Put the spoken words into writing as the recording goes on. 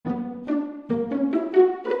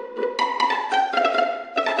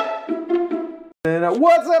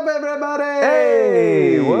What's up, everybody?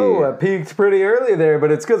 Hey! Whoa, I peaked pretty early there,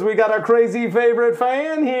 but it's because we got our crazy favorite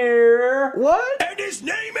fan here. What? And his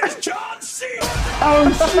name is John C. Oh,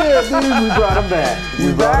 shit, dude, we brought him back.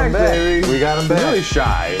 We brought him back, baby. We got him back. He's really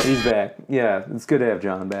shy. He's back. Yeah, it's good to have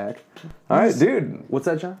John back. All right, dude. What's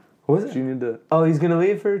that, John? What's it? Do you need to... Oh, he's going to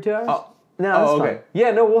leave for 2 hours? Oh. No, that's okay. fine. Yeah,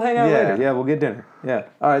 no, we'll hang out Yeah. later. Yeah, we'll get dinner. Yeah.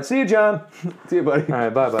 All right, see you, John. See you, buddy. All right,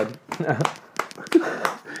 bye, bud.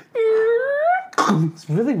 It's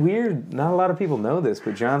really weird. Not a lot of people know this,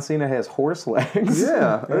 but John Cena has horse legs.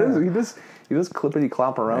 Yeah. He does clippity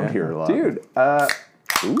clop around here a lot. Dude,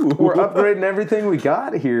 we're upgrading everything we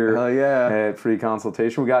got here. Oh, yeah. At Free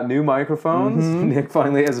Consultation. We got new microphones. Nick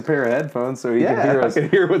finally has a pair of headphones so he can hear us. I can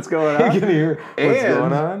hear what's going on. He can hear what's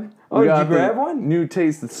going on. Oh, did you grab one? New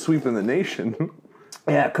taste that's sweeping the nation.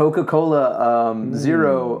 Yeah, Coca-Cola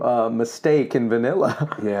Zero Mistake in vanilla.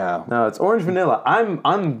 Yeah. No, it's orange vanilla. I'm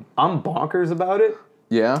bonkers about it,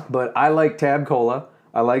 Yeah? but I like Tab Cola.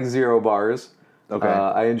 I like Zero bars. Okay.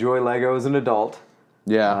 I enjoy Lego as an adult.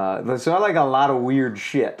 Yeah. So I like a lot of weird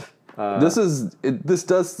shit. This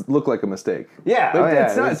does look like a mistake. Yeah,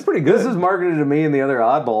 It's pretty good. This is marketed to me and the other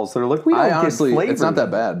oddballs that are like, we don't honestly, get flavor. it's not that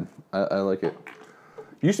bad. I like it.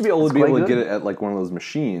 You used to be able to quite get it at like one of those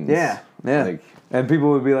machines. Yeah. Like, And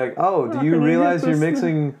people would be like, oh, do you can you realize get you're this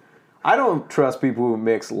mixing... I don't trust people who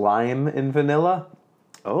mix lime in vanilla.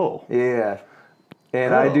 oh. Yeah.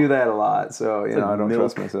 And I do that a lot, so, you know, like I don't milk.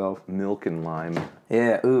 trust myself. Milk and lime.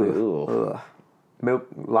 Yeah, Ooh. Ugh. Milk,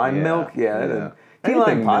 lime Yeah, milk? Yeah. yeah. Key lime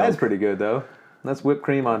Anything pie is milk. pretty good, though. That's whipped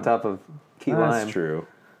cream on top of key lime. That's true.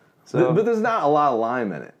 So, But there's not a lot of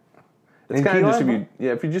lime in it. It's In kind key of just lime?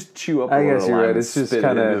 if you just chew up a I little guess you're lime right. and It's just spit it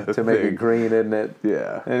kind into of the to make it thing. green, isn't it?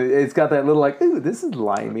 Yeah. And it's got that little like, ooh, this is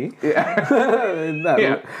limey. Yeah.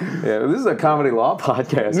 yeah. This is a comedy law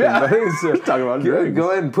podcast. Yeah. everybody, so Talking about drugs.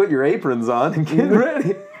 go ahead and put your aprons on and get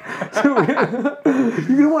ready.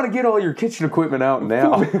 You're gonna want to get all your kitchen equipment out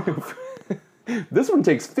now. This one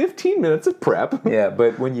takes 15 minutes of prep. Yeah,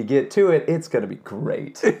 but when you get to it, it's gonna be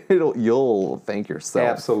great. You'll thank yourself.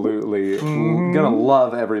 Absolutely, gonna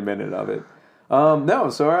love every minute of it. No,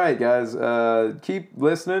 so all right, guys, keep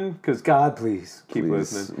listening, because God, please keep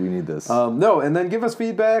Please, listening. we need this. No, and then give us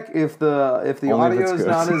feedback if the Only if audio it's is good.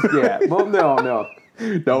 not as Well, no.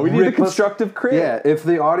 No, we need a Rip us- constructive critic. Yeah, if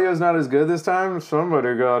the audio's not as good this time,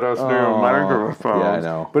 somebody got us new microphones. yeah, I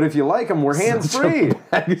know. But if you like them, we're hands free. Look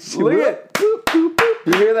at Look it. Boop, boop, boop.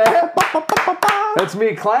 You hear that? That's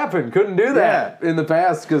me clapping. Couldn't do that in the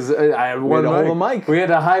past because I had one to hold a mic. We had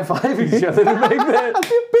to high five each other to make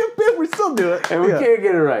that. We still do it. And we can't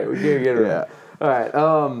get it right. We can't get it Yeah. right.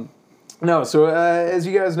 All right. No, so as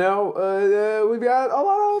you guys know, we've got a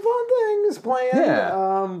lot of fun things planned.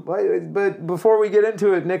 Yeah. But before we get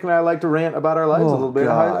into it, Nick and I like to rant about our lives a little bit.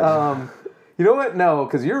 God. You know what? No,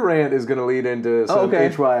 because your rant is going to lead into some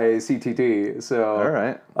HYCTT. So, All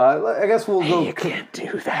right. I guess we'll go. You can't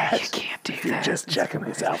do that. You can't do that. You're just checking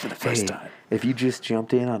this out for the first time. If you just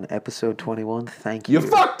jumped in on episode 21, thank you. You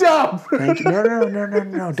fucked up. Thank you.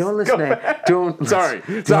 No. Don't listen to Don't. Sorry.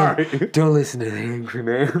 Don't listen to the angry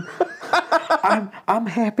man. I'm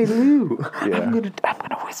Happy Lou. Yeah. I'm gonna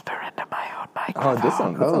whisper into my own microphone. Oh, this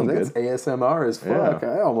sounds That's good. ASMR as fuck. Yeah.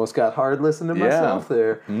 I almost got hard listening to myself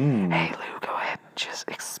there. Hey Lou, go ahead and just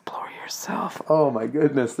explore yourself. Oh my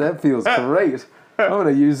goodness, that feels great. I'm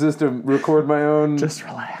gonna use this to record my own. Just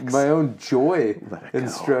relax. My own joy Let it go.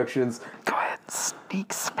 instructions. Go ahead and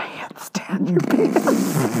sneak some hands down your pants.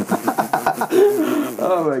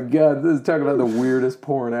 Oh my god, this is talking about the weirdest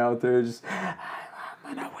porn out there. Just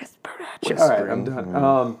I'm gonna whisper at you. all right, I'm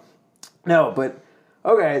done. No, but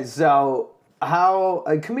okay. So how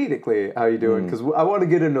comedically how you doing? Because I want to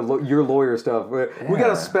get into your lawyer stuff. We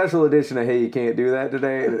got a special edition of Hey You Can't Do That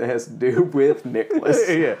today, and it has to do with Nicholas.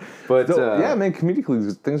 Yeah. But Yeah, man,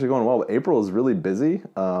 comedically things are going well. April is really busy.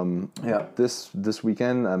 Yeah. This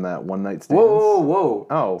weekend I'm at One Night Stands. Whoa.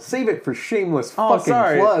 Oh. Save it for shameless Oh, fucking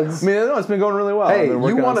sorry. plugs. I mean, no, it's been going really well. I've Hey, been you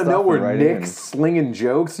working on want to know stuff where and writing Nick's and- slinging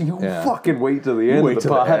jokes? You Yeah. fucking wait till the end of the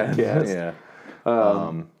podcast. Yeah.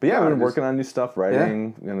 But yeah, I've been working on new stuff,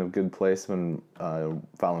 writing in a good place. Been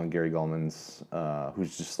following Gary Goldman's,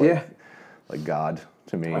 who's just like God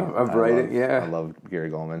to me. Of writing, I love Gary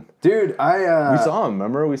Goldman. Dude, We saw him.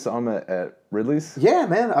 Remember, we saw him at Ridley's. Yeah,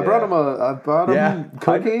 man. I brought him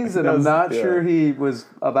cookies, and I'm not sure he was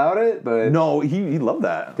about it, but No, he loved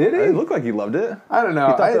that. Did he? It looked like he loved it. I don't know.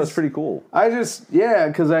 He thought that was pretty cool. I just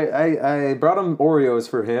because I brought him Oreos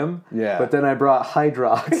for him. Yeah. But then I brought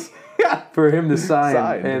Hydrox. for him to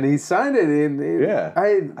sign, and he signed it.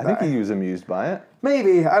 I think he was amused by it.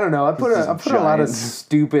 Maybe, I don't know. I put a lot of giant-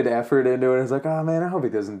 stupid effort into it. It's like, oh man, I hope he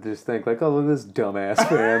doesn't just think like, oh look at this dumbass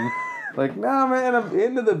fan. Like, nah, man, I'm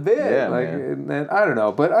into the bit. Yeah, like, man. and I don't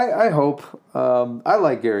know, but I hope. I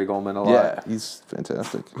like Gary Goldman a lot. Yeah, he's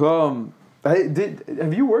fantastic.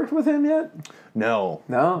 Have you worked with him yet? No.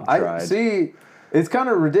 I tried. see. It's kind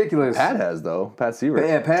of ridiculous. Pat has though. Pat Sievert.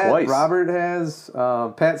 Yeah, Pat. Twice. Robert has.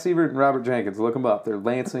 Pat Sievert and Robert Jenkins. Look them up. They're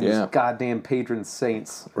Lansing's goddamn patron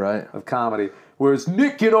saints of comedy. Whereas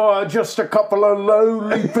Nick and I are just a couple of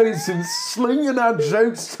lowly faces slinging our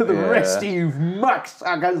jokes to the rest of you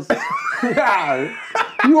mucksuckers.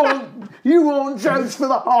 you want jokes for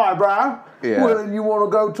the highbrow? Yeah. Well, then you want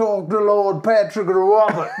to go talk to Lord Patrick or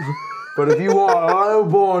Robert. But if you want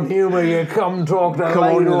low-born humor, you come talk to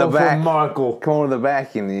Ladle from Michael. Come on to the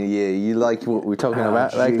back and you like what we're talking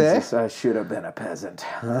about right there? Jesus, I should have been a peasant.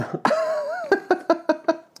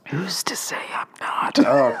 Who's to say I'm not?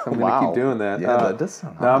 Oh, I'm gonna keep doing that. Yeah, that does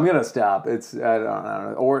sound hot. No, I'm gonna stop. It's I don't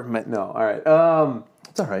know. Or no. All right.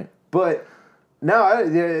 It's all right. But no,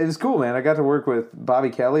 it was cool, man. I got to work with Bobby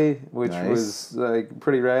Kelly, which was like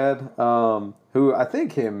pretty rad. Who I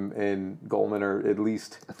think him and Goldman are at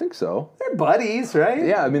least. I think so. They're buddies, right?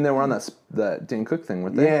 Yeah, I mean they were on that Dan Cook thing,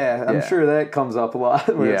 weren't they? Yeah, I'm sure that comes up a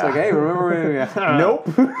lot. Where it's like, hey, remember when? Nope.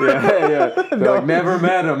 Yeah. They're like, never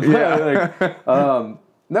met him. Yeah.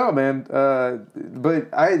 No, man.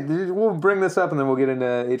 But we'll bring this up and then we'll get into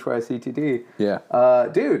HYCTD. Yeah.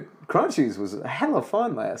 Dude, Crunchies was hella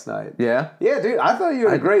fun last night. Yeah? Yeah, dude. I thought you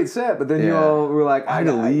had a great set, but then you all were like, I had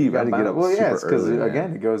to leave. I had to get up Well, yeah, super because early,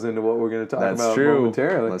 again, it goes into what we're going to talk That's about true.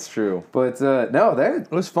 momentarily. That's true. But no, It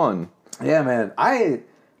was fun. yeah, man. I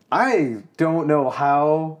don't know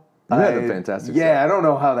how. You had a fantastic set. Yeah, I don't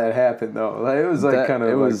know how that happened though. Like, it was like kind of.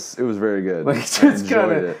 It was very good. Like I just kind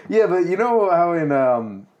enjoyed of. it. Yeah, but you know how in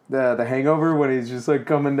the Hangover when he's just like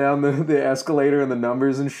coming down the escalator and the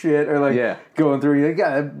numbers and shit are like going through. You're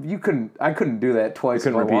like, I couldn't do that twice.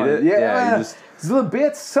 Couldn't if I repeat wanted. it? Yeah, Yeah, you just- some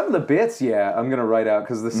of the bits. Yeah, I'm gonna write out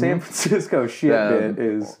because the San Francisco shit bit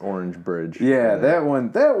is Orange Bridge. Yeah, that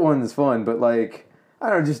one's fun. But like, I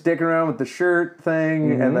don't know, just dicking around with the shirt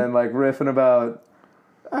thing and then like riffing about.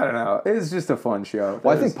 I don't know. It's just a fun show.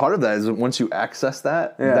 Well, I think part of that is once you access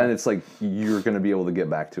that, then it's like you're going to be able to get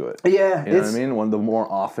back to it. Yeah, you know what I mean. The more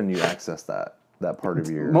often you access that part of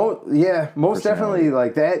your most definitely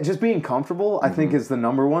like that. Just being comfortable, I think, is the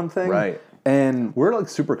number one thing. Right. And we're like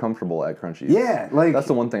super comfortable at Crunchies. Yeah, like that's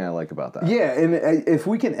the one thing I like about that. Yeah, and if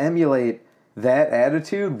we can emulate that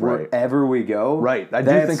attitude wherever we go, right? I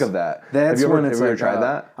do think of that. That's have you when it's ever like, tried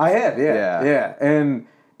that? I have, yeah, and.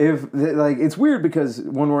 If like it's weird because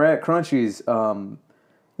when we're at Crunchies,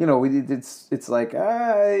 you know, it's like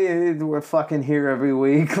we're fucking here every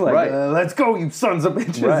week. Like, let's go, you sons of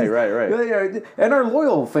bitches. Right. And our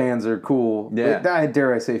loyal fans are cool. Yeah.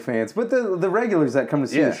 Dare I say fans, but the regulars that come to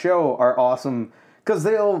see the show are awesome. Because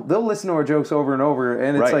they'll listen to our jokes over and over,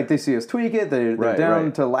 and it's like they see us tweak it. They're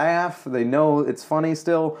down to laugh. They know it's funny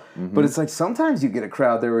still. But it's like sometimes you get a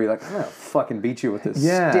crowd there where you're like, I'm gonna fucking beat you with this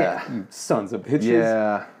stick, you sons of bitches.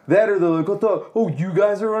 Yeah. That or they're like, oh, you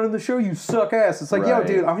guys are running the show, you suck ass. It's like, yo,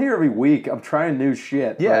 dude, I'm here every week. I'm trying new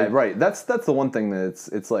shit. Yeah, right. That's the one thing that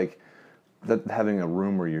it's like that having a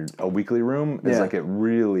room where you're a weekly room is like it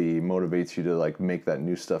really motivates you to like make that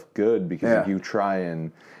new stuff good because if you try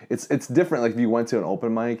and it's different. Like if you went to an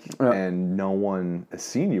open mic and no one has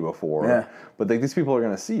seen you before, but like these people are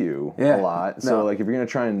gonna see you a lot. So like if you're gonna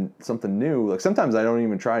try and something new, like sometimes I don't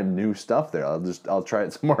even try new stuff there. I'll try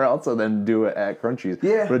it somewhere else and then do it at Crunchies.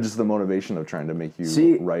 Yeah, but it's just the motivation of trying to make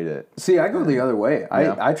you write it. See, I go the other way.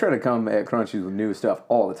 I try to come at Crunchies with new stuff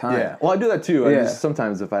all the time. Yeah, well I do that too. I just,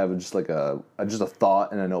 sometimes if I have just like a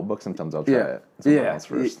thought in a notebook, sometimes I'll try it. Else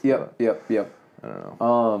first. Yep. I don't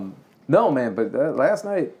know. No, man, but last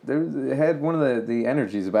night it had one of the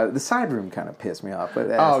energies about it. The side room kind of pissed me off. But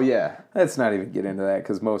let's not even get into that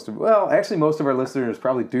because most of our listeners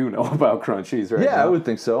probably do know about Crunchies, right? Yeah, now. I would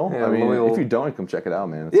think so. Yeah, I mean, if you don't, come check it out,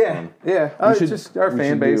 man. It's fun. It's just our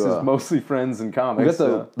fan base is mostly friends and comics. We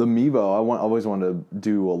got the Mevo. I always wanted to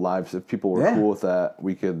do a live. If people were cool with that,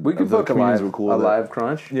 we could book a live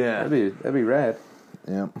crunch. Yeah, that'd be rad.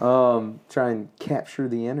 Yeah. Try and capture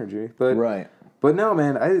the energy, but right. But no,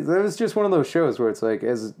 man, that was just one of those shows where it's like,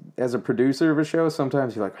 as a producer of a show,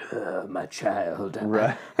 sometimes you're like, my child,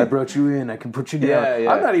 right? I brought you in, I can put you down.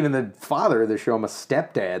 I'm not even the father of the show; I'm a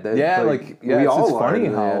stepdad. It's funny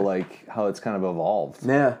how it's kind of evolved.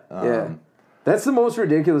 Yeah. That's the most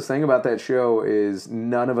ridiculous thing about that show is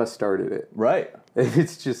none of us started it. Right.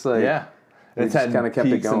 It's just like And it's had kind of kept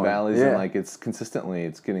peaks it going. and valleys, Yeah. and like it's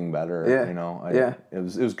getting better. Yeah. You know, Yeah. It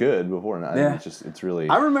was good before, and Yeah. it's really.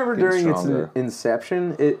 I remember getting during stronger. its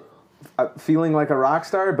inception, feeling like a rock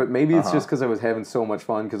star, but maybe it's just because I was having so much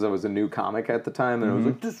fun because I was a new comic at the time, and I was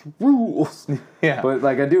like, "This rules." Yeah. But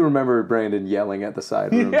like I do remember Brandon yelling at the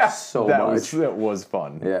side room so much. That was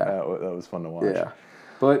fun. Yeah. that was fun to watch. Yeah,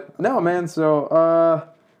 but no, man. So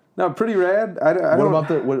no, pretty rad. I What don't,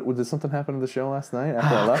 about what did something happen to the show last night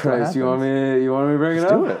after I left? What Christ, you want happened? me to bring it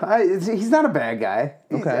Let's up? do it. He's not a bad guy.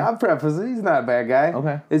 Okay. I'll preface it. He's not a bad guy.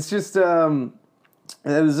 Okay. It's just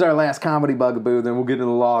this is our last comedy bugaboo. Then we'll get into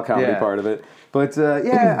the law comedy Yeah. part of it. But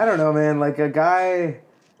yeah, I don't know, man. Like a guy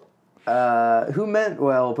who meant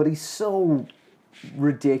well, but he's so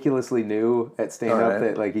ridiculously new at stand up Alright.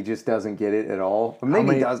 that like he just doesn't get it at all. Or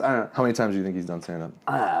maybe he does. I don't know. How many times do you think he's done stand up?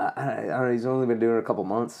 I don't know. He's only been doing it a couple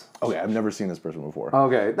months. Okay, I've never seen this person before.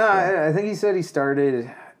 Okay. No, I think he said he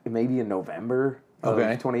started maybe in November of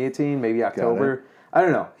Okay. 2018, maybe October. I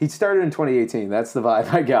don't know. He started in 2018. That's the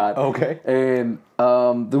vibe I got. Okay. And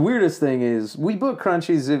the weirdest thing is we book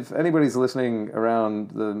Crunchies. If anybody's listening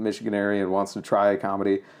around the Michigan area and wants to try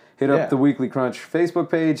comedy, hit up Yeah. the Weekly Crunch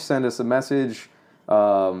Facebook page. Send us a message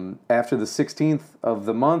after the 16th of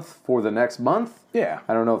the month for the next month. Yeah.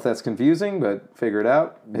 I don't know if that's confusing, but figure it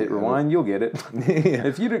out. Hit rewind, you'll get it. Yeah.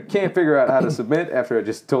 If you can't figure out how to submit after I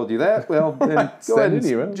just told you that, well, then go Send ahead it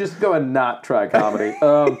even. and just go ahead and not try comedy.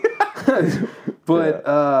 But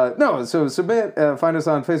no, so submit. Find us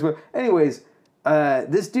on Facebook. Anyways,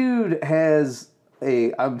 this dude has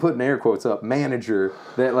I'm putting air quotes up, manager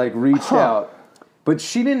that like reached out. But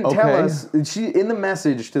she didn't tell Okay. us. She in the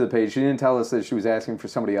message to the page, she didn't tell us that she was asking for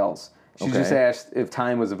somebody else. She Okay. just asked if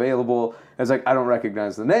time was available. I was like, I don't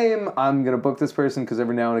recognize the name. I'm gonna book this person because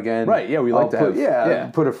every now and again, Right, yeah, we like I'll to put,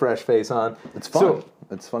 have- put a fresh face on. It's fun. So,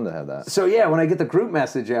 It's fun to have that. so yeah, when I get the group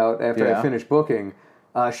message out after I Yeah. finish booking,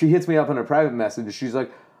 she hits me up in a private message. She's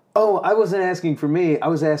like, "Oh, I wasn't asking for me. I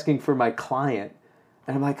was asking for my client."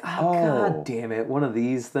 And I'm like, oh, God damn it, one of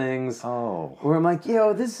these things. Oh. Where I'm like,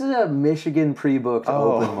 yo, this is a Michigan pre-booked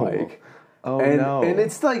open mic. Oh and, no. And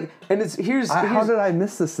it's like, and it's, here's how did I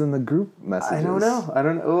miss this in the group messages? I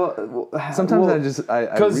don't know. Sometimes I read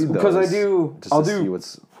those. Because I do, just I'll to do, see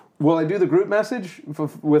what's. well, I do the group message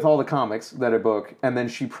with all the comics that I book, and then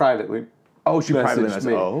she privately Oh, she privately messaged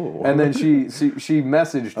me. Oh. And then she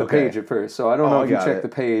messaged the Okay. page at first. So I don't know I if you got check it. the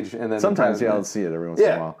page and then Sometimes, yeah, privately- I'll see it every once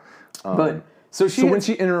in a while. But so she So when had-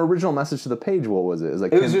 she in her original message to the page, what was it? It was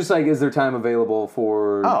like it was just like, is there time available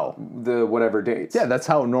for Oh. the whatever dates? yeah, that's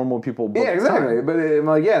how normal people book Yeah, exactly. time. But I'm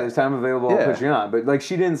like, yeah, there's time available. I'll Yeah. put you on. But like,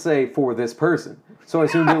 she didn't say for this person, so I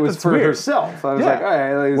assumed it was That's for weird. herself. I was Yeah. like, all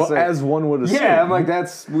right. Like, Well, it's like- as one would assume. yeah, I'm like,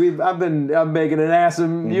 I'm making an ass of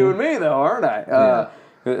you and me though, aren't I?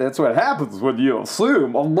 That's what happens when you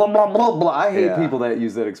assume. Blah, blah, blah, blah. I hate Yeah. people that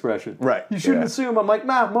use that expression. Right, You shouldn't yeah. assume. I'm like,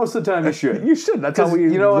 nah, most of the time you should. You should. That's how 'Cause we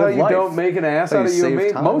you know how live you life. don't make an ass How out of you you and save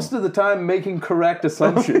me? time. Most of the time making correct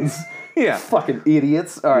assumptions. Yeah. Fucking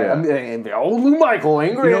idiots. All right, Yeah. old Lou Michael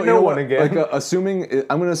angry at no one what? again. Like assuming,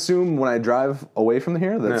 I'm going to assume when I drive away from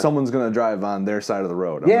here that someone's going to drive on their side of the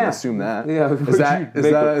road. I'm going Yeah. to assume that. Yeah. Is that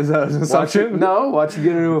an assumption? Watch you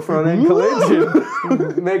get into a front end collision.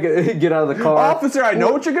 Get out of the car. Officer, I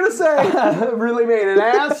know what you're going to say. Really made an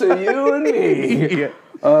ass of you and me.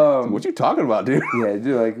 What you talking about, dude? Yeah,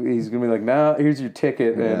 dude, like he's gonna be like, "Now, here's your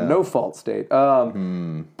ticket Yeah. and no fault state." But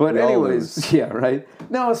We all anyways, lose. yeah, right.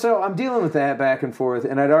 No, so I'm dealing with that back and forth,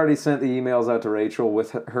 and I'd already sent the emails out to Rachel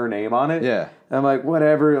with her name on it. Yeah. And I'm like,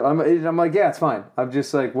 whatever. I'm like, yeah, it's fine. I'm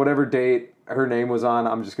just like, whatever date her name was on,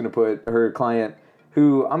 I'm just gonna put her client,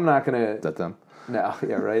 who I'm not gonna. Is that them? No,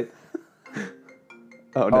 yeah, right.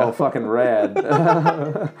 Oh, no. Oh, fucking rad.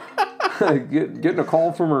 Getting a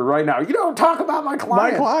call from her right now. You don't talk about my My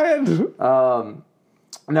client. client.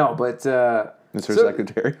 No, but It's her so-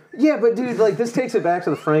 secretary. yeah, but dude, like this takes it back to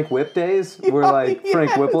the Frank Whip days, where like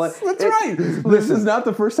Frank Whipple. That's right. This is not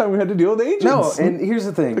the first time we had to deal with agents. No, and here's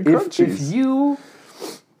the thing: The if crunchies.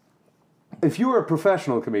 you are a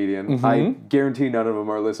professional comedian, I guarantee none of them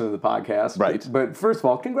are listening to the podcast. Right. But first of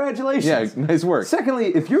all, congratulations. yeah, nice work. Secondly,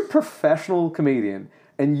 if you're a professional comedian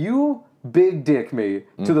and you big dick me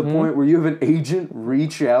to the point where you have an agent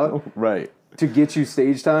reach out Right. to get you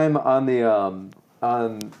stage time on the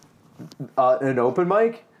on an open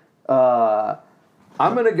mic,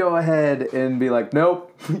 I'm gonna go ahead and be like,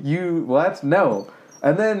 nope, you what? No,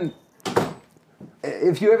 and then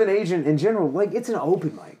if you have an agent in general, like it's an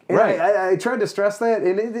open mic, and Right. I tried to stress that,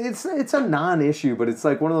 and it's a non-issue, but it's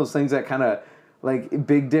like one of those things that kind of like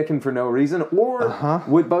big dicking for no reason. Or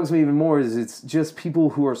what bugs me even more is it's just people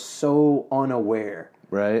who are so unaware.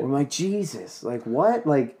 Right. I'm like, Jesus, like what?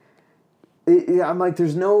 Like I'm like,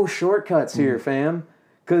 there's no shortcuts here, fam.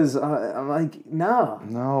 Because I'm like, nah,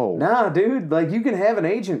 dude. Like, you can have an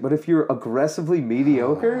agent, but if you're aggressively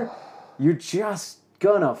mediocre, you're just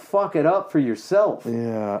gonna fuck it up for yourself.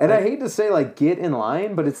 Yeah. And I hate to say, like, get in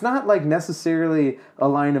line, but it's not, like, necessarily a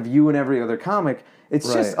line of you and every other comic.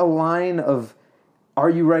 It's just a line of, are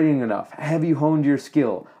you writing enough? Have you honed your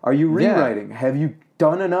skill? Are you rewriting? Have you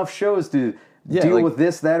done enough shows to deal with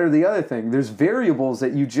this, that, or the other thing? There's variables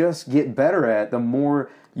that you just get better at the more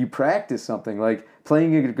you practice something. Like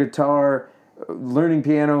playing a guitar, learning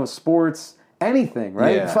piano, sports, anything,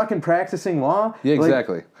 right? Yeah. Fucking practicing law. Yeah,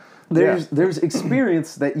 exactly. There's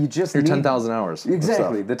experience that you just Your need. 10,000 hours.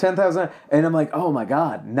 Exactly, the 10,000. And I'm like, oh my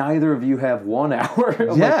God, neither of you have 1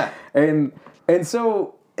 hour. Yeah. Like, and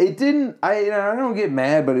so it didn't, I don't get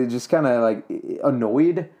mad, but it just kind of like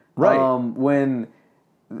annoyed. Right. When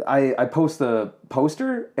I post the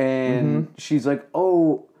poster and she's like,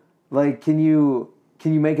 oh, like, can you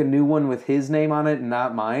make a new one with his name on it and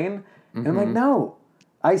not mine? And I'm like, no.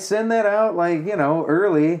 I send that out like,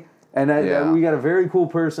 early. And we got a very cool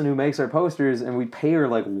person who makes our posters, and we pay her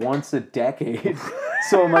like once a decade.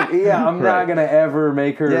 So I'm like, I'm not gonna ever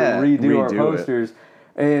make her redo our posters.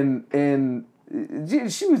 And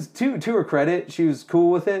she was, to her credit, she was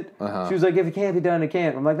cool with it. She was like, if it can't be done, it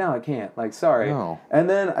can't. I'm like, no, it can't. Like, sorry. No. And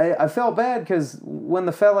then I felt bad because when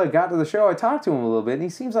the fella got to the show, I talked to him a little bit, and he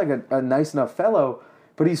seems like a nice enough fellow.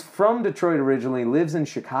 But he's from Detroit originally, lives in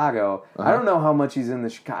Chicago. I don't know how much he's in the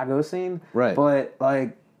Chicago scene. Right. But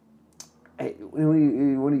like, I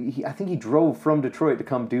think he drove from Detroit to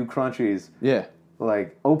come do Crunchies. Yeah.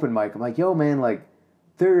 Like open mic. I'm like, yo, man, like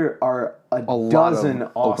there are a lot dozen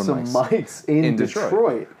of awesome open mics in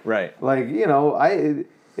Detroit. Right. Like,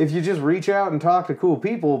 if you just reach out and talk to cool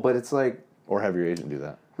people, but it's like, or have your agent do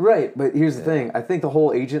that. Right, but here's the thing. I think the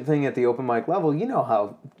whole agent thing at the open mic level, you know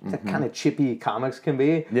how kind of chippy comics can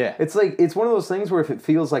be. Yeah. It's like, it's one of those things where if it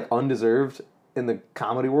feels like undeserved in the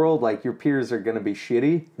comedy world, like your peers are going to be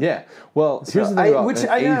shitty. Yeah. Well, here's the thing about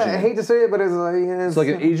I hate to say it, but it's like... It's like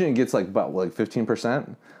an agent gets like about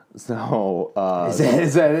 15%. So...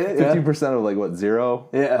 is that it? 15% of like what, 0?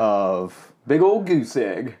 Yeah. Of... Big old goose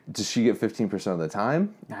egg. Does she get 15% of the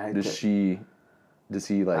time? Does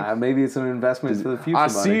he like... maybe it's an investment for the future. I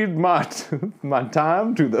money. cede my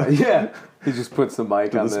time to the... Yeah. He just puts the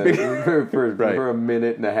mic on for a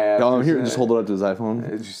minute and a half. Just hold it up to his iPhone.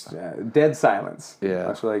 It's just dead silence. Yeah.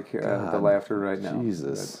 Much like the laughter right now.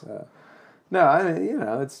 Jesus.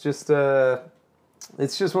 No, it's just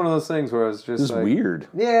one of those things where I was just like, weird.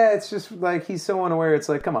 Yeah, it's just like he's so unaware. It's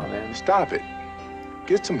like, come on, man. Stop it.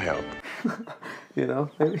 Get some help.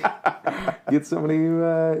 Maybe get somebody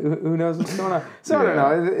who knows what's going on. So I don't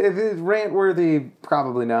know. If it's rant worthy,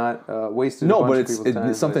 probably not. Wasted. No, a bunch but of people's time,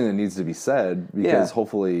 it's something that needs to be said because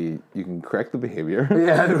hopefully you can correct the behavior.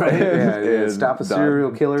 Yeah, right. and stop a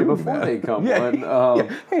serial killer before they come one.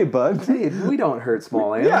 Hey, bud. Hey, we don't hurt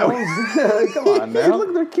small animals. Come on now.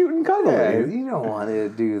 Look, they're cute and cuddly. Yeah, you don't want to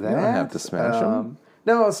do that. You don't have to smash them.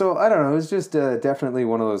 No, so I don't know. It's just definitely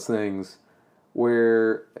one of those things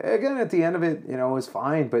where, again, at the end of it, it was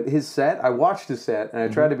fine. But his set, I watched his set, and I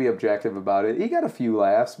tried to be objective about it. He got a few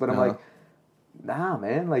laughs, but I'm like, nah,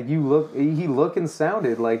 man. Like, he looked and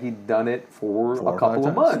sounded like he'd done it for a couple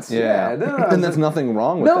of months. Yeah. No, and there's nothing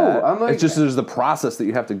wrong with that. I'm like, it's just there's the process that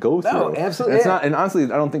you have to go through. No, absolutely. And it's not, and honestly,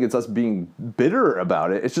 I don't think it's us being bitter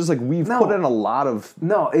about it. It's just like we've put in a lot of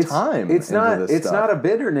time. It's not a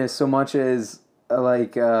bitterness so much as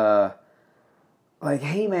like,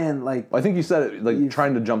 hey man, like... I think you said it, like,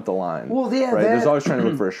 trying to jump the line. Well, yeah, right? There's always trying to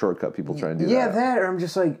look for a shortcut. People try to do that. Yeah, that, or I'm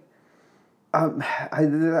just like... I don't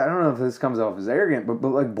know if this comes off as arrogant, but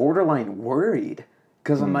like, borderline worried.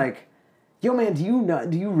 Because I'm like, yo, man, do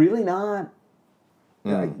you really not...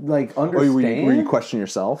 Like understand? Were you questioning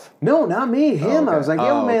yourself? No, not me, him. Okay. I was like,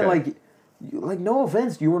 yo, man, like, no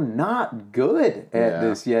offense, you're not good at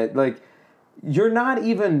this yet. Like... You're not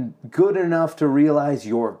even good enough to realize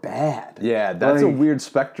you're bad. Yeah, that's a weird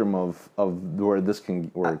spectrum of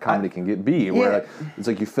where comedy can be. Where it's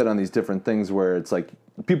like you fit on these different things where it's like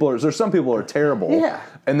there's some people are terrible. Yeah.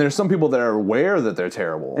 And there's some people that are aware that they're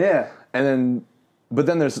terrible. Yeah. And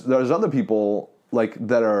then there's other people like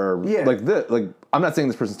that are like this. Like, I'm not saying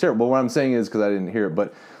this person's terrible, but what I'm saying is, because I didn't hear it,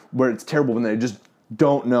 but where it's terrible when they just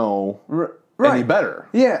don't know any better.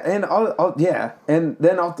 Yeah, and I'll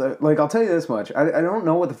tell you this much. I don't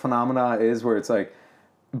know what the phenomena is where it's like,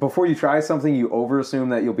 before you try something, you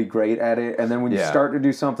overassume that you'll be great at it, and then when you start to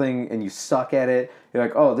do something and you suck at it, you're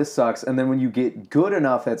like, oh, this sucks. And then when you get good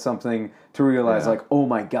enough at something to realize, like, oh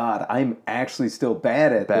my God, I'm actually still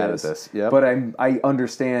bad at this. Yep. But I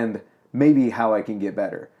understand maybe how I can get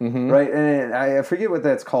better, right? And I forget what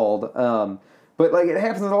that's called. But like it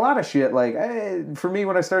happens with a lot of shit. Like for me,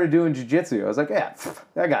 when I started doing jiu-jitsu, I was like, yeah,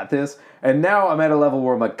 I got this. And now I'm at a level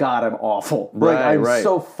where I'm like, God, I'm awful. Like I'm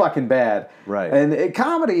so fucking bad. Right. And in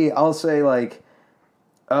comedy, I'll say like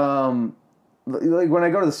when I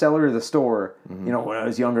go to the cellar of the store, you know, when I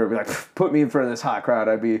was younger, I'd be like, put me in front of this hot crowd,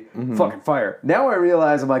 I'd be fucking fire. Now I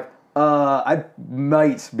realize I'm like, I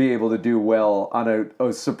might be able to do well on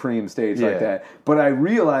a supreme stage like that. But I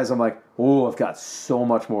realize I'm like, oh, I've got so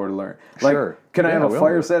much more to learn. Like, can I have a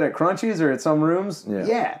fire set at Crunchies or at some rooms?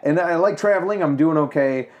 Yeah. And I like traveling. I'm doing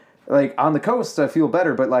okay. Like, on the coast, I feel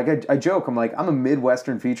better. But, like, I joke. I'm like, I'm a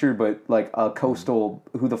Midwestern feature, but, like, a coastal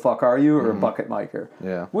who the fuck are you or a bucket micer.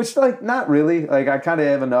 Yeah. Which, like, not really. Like, I kind of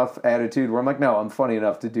have enough attitude where I'm like, no, I'm funny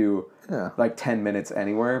enough to do, like, 10 minutes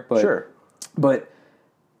anywhere. But, But...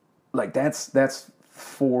 like that's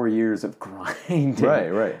 4 years of grinding,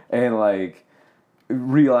 right, and like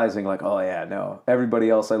realizing like, oh yeah, no, everybody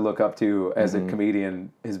else I look up to as a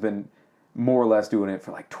comedian has been more or less doing it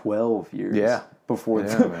for like 12 years, before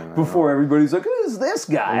before everybody's like, who's this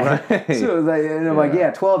guy? Right. So and I'm like,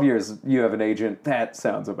 yeah, 12 years you have an agent. That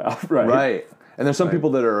sounds about right. Right. And there's some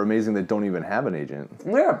people that are amazing that don't even have an agent.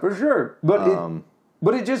 Yeah, for sure.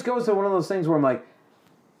 But it just goes to one of those things where I'm like,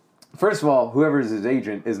 first of all, whoever's his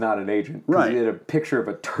agent is not an agent. Right. You had a picture of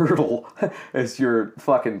a turtle as your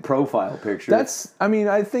fucking profile picture. That's, I mean,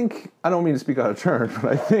 I think, I don't mean to speak out of turn,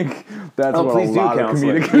 but I think that's what a please do, lot of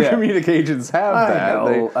counselor. comedic agents have.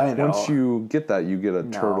 I know. Once you get that, you get a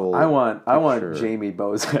turtle. I want Jamie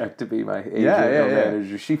Bozak to be my agent or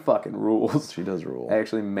manager. She fucking rules. She does rule.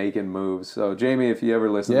 Actually making moves. So, Jamie, if you ever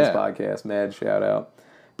listen to this podcast, mad shout out.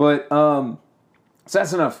 But, so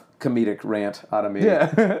that's enough comedic rant out of me.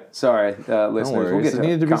 Yeah. Sorry, listeners. We'll get to it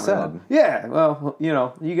needed to be said. Yeah, well, you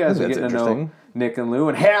know, you guys are getting to know Nick and Lou,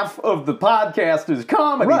 and half of the podcast is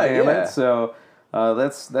comedy, damn it. So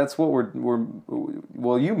that's what we're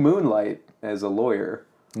well, you moonlight as a lawyer.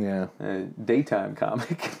 Yeah. Daytime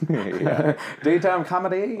comic. Daytime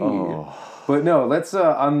comedy. Oh. But no, let's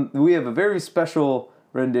we have a very special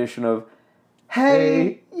rendition of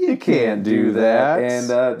Hey, You Can't Do That.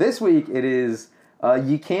 And this week it is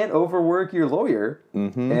You Can't Overwork Your Lawyer.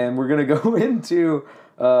 And we're going to go into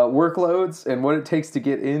workloads and what it takes to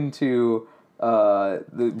get into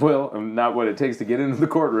not what it takes to get into the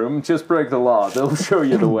courtroom. Just break the law. They'll show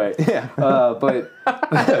you the way.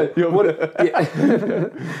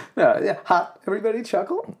 Hot. Everybody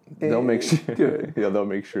chuckle. They'll make sure. Good. They'll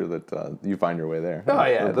make sure that you find your way there. Oh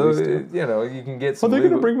yeah, you know, you can get some. They're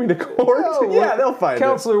going to bring me to court. Oh, yeah, they'll find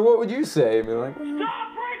Counselor, what would you say? I mean, like, Stop breaking the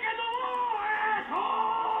law,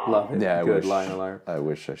 asshole! Love it. Yeah, good line alert. I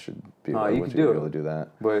wish I should be you able can to do that.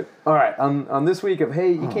 But all right, on this week of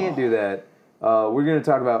Hey, You Can't Do That. We're going to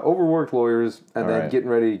talk about overworked lawyers and then getting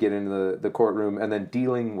ready to get into the courtroom and then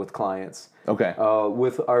dealing with clients. Okay.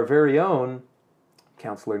 With our very own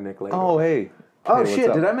Counselor Nick Laidor. Oh, hey. Oh, hey,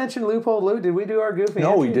 shit. Did I mention Loophole Lou? Did we do our goofy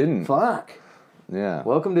No, entry? we didn't. Fuck. Yeah.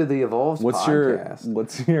 Welcome to the Evolved podcast.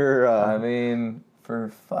 What's your... I mean, for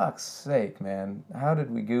fuck's sake, man. How did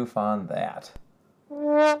we goof on that?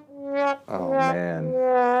 Oh, man.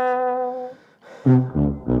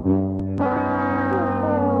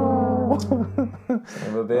 Son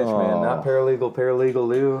of a bitch, man. Not paralegal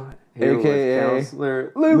Lou. Here AKA with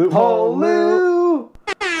Counselor Loophole Lou.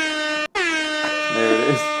 There it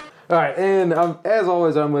is. All right, and as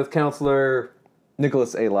always, I'm with Counselor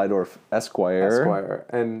Nicholas A. Lydorf, Esquire.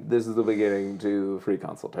 And this is the beginning to free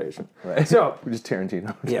consultation. Right. So, we're just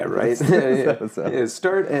Tarantino. Yeah, right.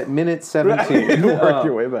 Start at minute 17. Work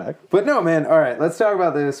your way back. But no, man. All right, let's talk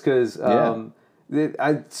about this because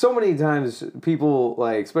so many times people,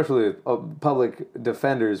 like, especially public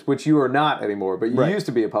defenders, which you are not anymore, but you used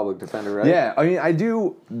to be a public defender, right? Yeah, I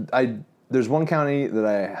mean, there's one county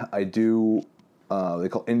that I do. They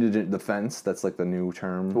call indigent defense. That's like the new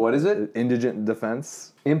term. What is it? Indigent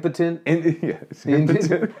defense. Impotent.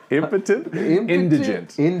 Impotent.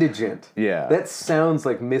 Indigent. Indigent. Yeah. That sounds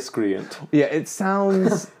like miscreant. Yeah, it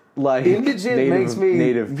sounds like indigent makes me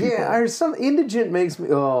native people. Yeah, or some indigent makes me.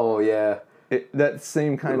 Oh yeah. That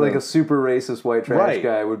same kind of like a super racist white trash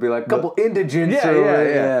guy would be like, couple indigents.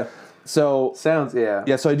 Yeah. So sounds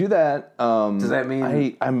yeah. So I do that. Does that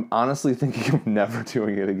mean I'm honestly thinking of never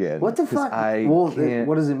doing it again? What the fuck? Can't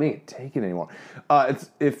what does it mean? Take it anymore. It's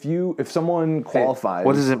if someone qualifies.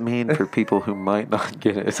 What does it mean for people who might not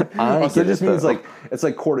get it? So it just means like it's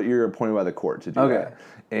like court. You're appointed by the court to do that.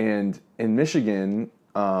 And in Michigan,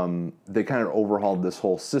 they kind of overhauled this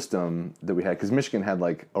whole system that we had because Michigan had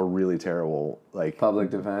like a really terrible like public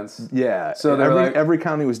defense. Yeah, So every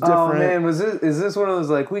county was different. Oh man, is this one of those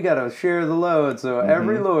like we gotta share the load, so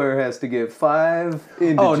every lawyer has to get 5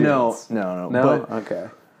 indigents? Oh no. No, okay.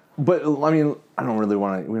 But I mean, I don't really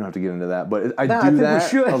want to. We don't have to get into that. But I think we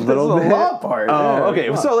that should. a little This is bit. the law part. Oh, Yeah.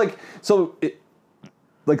 okay. So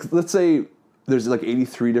let's say there's like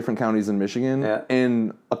 83 different counties in Michigan,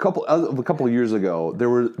 and a couple of years ago there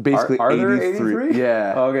were basically are 83. there 83?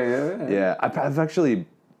 Yeah. Okay. Yeah. I've actually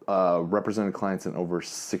represented clients in over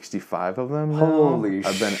 65 of them. Now. Holy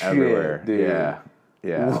I've been shit, everywhere. dude. Yeah.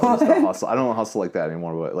 Yeah. I used to hustle. I don't hustle like that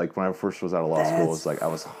anymore. But like when I first was out of law school, it was like I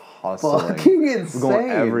was hustling. Fucking insane. Going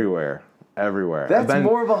everywhere. That's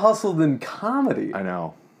more of a hustle than comedy. I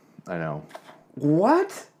know.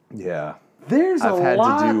 What? Yeah. There's I've had to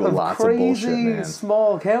lot do of lots of crazy bullshit, man.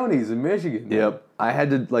 small counties in Michigan. Man. Yep. I had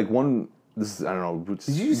to like one. This is, I don't know.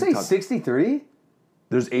 Did you say 63?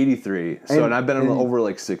 There's 83. So and I've been in over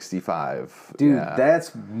like 65. Dude, yeah.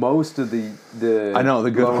 that's most of the I know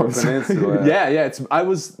the good Lower ones. Peninsula. yeah.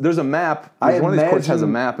 There's a map. One of these courts has a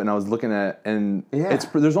map, and I was looking at, and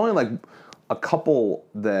there's only like a couple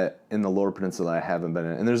that in the Lower Peninsula I haven't been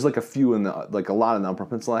in, and there's like a few in the like a lot in the Upper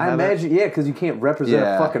Peninsula I haven't. imagine, because you can't represent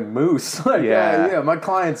a fucking moose. Like, my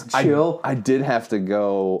client's chill. I did have to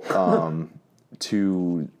go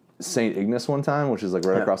to St. Ignace one time, which is like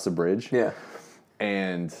right across the bridge. Yeah.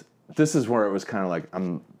 And this is where it was kind of like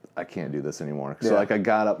I can't do this anymore. So like I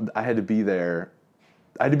got up, I had to be there.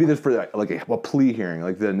 I had to be there for like a plea hearing,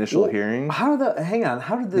 like the initial hearing. Hang on,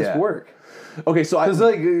 how did this work? Okay, so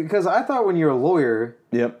because I thought when you're a lawyer,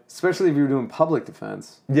 especially if you're doing public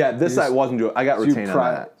defense. Yeah, I wasn't doing. I got retained on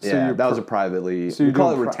that. So yeah, that was a privately. So we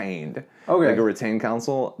call it retained. Okay, like a retained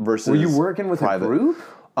counsel versus. Were you working with a group?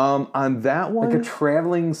 On that one, like a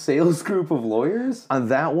traveling sales group of lawyers. On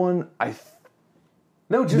that one,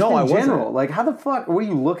 No, just in general. Like, how the fuck were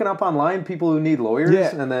you looking up online people who need lawyers?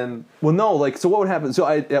 Yeah. And then. Well, no, like, so what would happen? So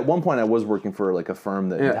at one point I was working for like a firm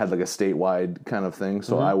that had like a statewide kind of thing.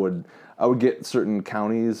 So I would get certain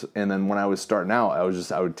counties, and then when I was starting out,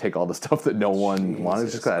 I would take all the stuff that no one wanted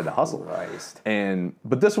just because I had to hustle. Christ.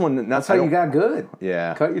 But this one, that's how you got good.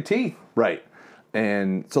 Yeah. Cut your teeth. Right.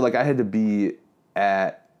 And so like I had to be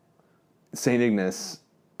at St. Ignace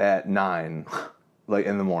at 9, like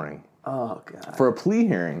in the morning. Oh god. For a plea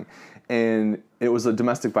hearing, and it was a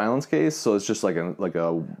domestic violence case, so it's just like a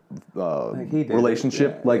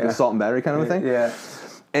relationship, assault and battery kind of a thing. Yeah.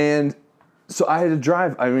 And so I had to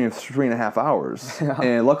drive. 3.5 hours,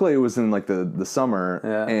 and luckily it was in like the summer.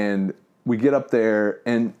 Yeah. And we get up there,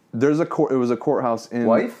 and there's a court. It was a courthouse in.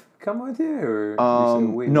 Wife come with you, or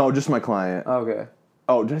we? No, just my client. Okay.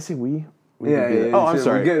 Oh, did I say we? Yeah. Oh, I'm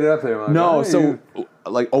sorry. We get it up there. No, so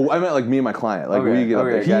like, I meant like me and my client. Like we get up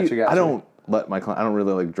there. Gotcha. I don't let my client. I don't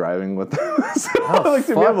really like driving with them. So I like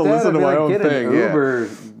to be able to listen to my own thing. Uber.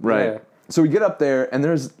 Right. Yeah. So we get up there, and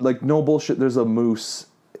there's like no bullshit. There's a moose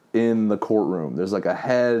in the courtroom. There's like a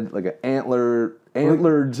head, like an antlered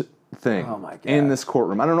thing in this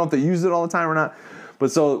courtroom. I don't know if they use it all the time or not.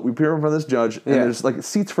 But so we appear in front of this judge, and there's like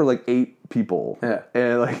seats for like 8 people. Yeah.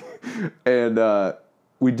 And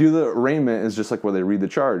we do the arraignment is just like where they read the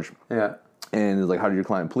charge. Yeah. And it's like, how did your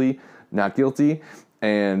client plead? Not guilty.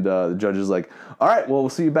 And the judge is like, all right, well, we'll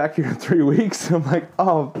see you back here in 3 weeks. And I'm like,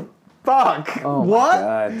 oh, fuck. Oh, what? My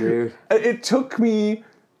God, dude. It took me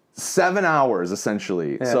 7 hours,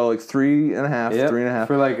 essentially. Yeah. So like 3.5.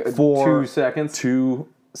 For like 2 seconds.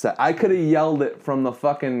 I could have yelled it from the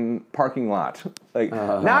fucking parking lot. Like,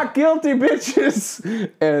 not guilty, bitches!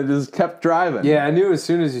 And just kept driving. Yeah, I knew as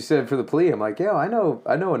soon as you said for the plea, I'm like, I know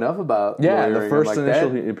enough about lawyering. The first like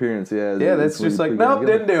initial appearance, Yeah, that's just like, nope,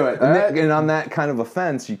 didn't do it. And on that kind of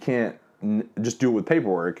offense, you can't just do it with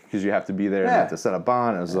paperwork, because you have to be there and you have to set a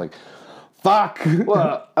bond. I was like, fuck!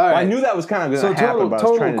 Well, all right. I knew that was kind of going to happen, but I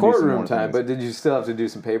was trying to do some courtroom more time, things. but did you still have to do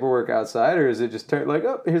some paperwork outside, or is it just like,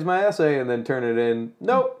 oh, here's my essay, and then turn it in?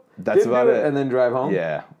 Nope. That's about it. And then drive home?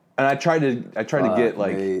 Yeah. And I tried to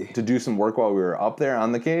get to do some work while we were up there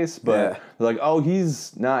on the case, but they're like, oh,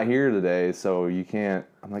 he's not here today, so you can't.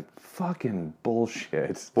 I'm like, fucking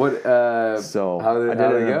bullshit. What? So how did it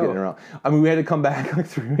go? I mean, we had to come back like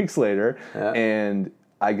 3 weeks later, and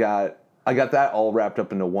I got that all wrapped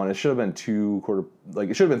up into one. It should have been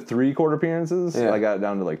 3 court appearances. Yeah. I got it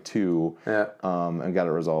down to like 2. Yeah. And got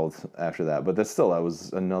it resolved after that. But that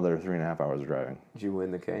was another 3.5 hours of driving. Did you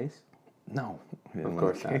win the case? No. Of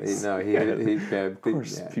course not. Of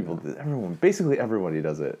course, people. Basically everybody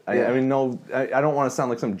does it. I mean, no, I don't want to sound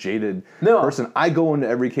like some jaded No. person. I go into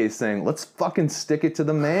every case saying, let's fucking stick it to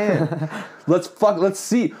the man. Let's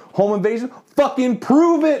see. Home invasion. Fucking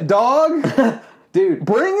prove it, dog. Dude,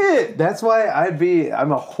 bring it. That's why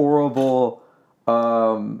I'm a horrible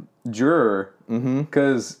juror.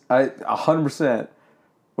 Because 100%.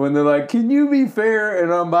 When they're like, can you be fair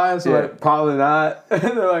and unbiased? I'm like, probably not. And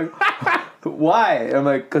they're like, why? I'm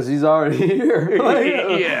like, because he's already here. Like,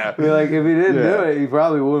 yeah. They're like, if he didn't do it, he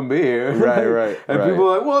probably wouldn't be here. Right. And people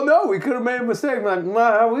are like, well, no, we could have made a mistake. I'm like,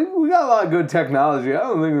 nah, we got a lot of good technology. I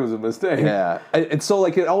don't think it was a mistake. Yeah. And so,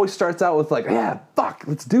 like, it always starts out with, like, yeah, fuck,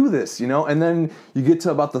 let's do this, you know? And then you get to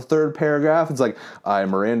about the third paragraph. It's like, I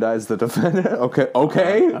Mirandized the defendant. Okay. All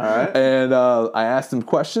right. And I asked him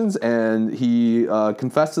questions, and he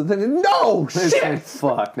confessed to the thing. No! Shit!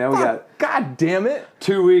 Fuck. Now we got... God damn it.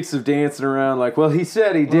 2 weeks of dancing around like, well, he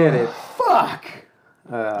said he did it. Fuck.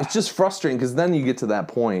 It's just frustrating because then you get to that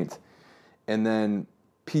point, and then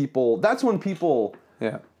that's when people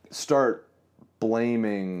start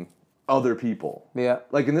blaming other people. Yeah.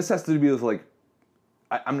 Like, and this has to do with, like,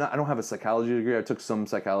 I don't have a psychology degree. I took some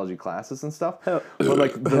psychology classes and stuff. But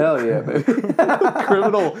like hell yeah, baby. the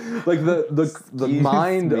criminal, like the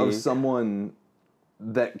mind of someone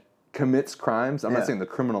that commits crimes. I'm not saying the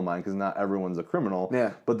criminal mind because not everyone's a criminal.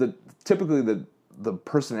 Yeah. But typically the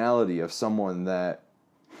personality of someone that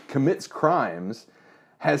commits crimes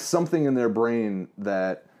has something in their brain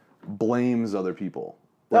that blames other people.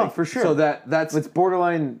 Like, for sure. So that's it's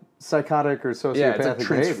borderline psychotic or sociopathic. yeah, it's like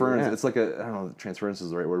transference. Behavior, yeah. It's like I don't know if transference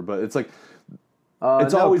is the right word, but it's like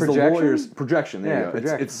it's always projection? The lawyer's projection. There you go.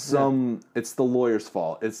 Projection. It's the lawyer's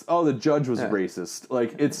fault. It's the judge was racist.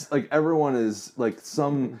 Like it's like everyone is like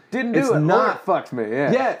didn't do it. Not fucked me.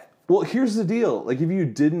 Yeah. Yeah. Well, here's the deal. Like if you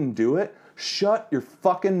didn't do it, shut your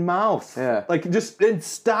fucking mouth. Yeah. Like and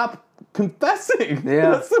stop confessing. Yeah.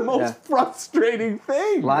 That's the most frustrating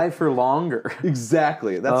thing. Lie for longer.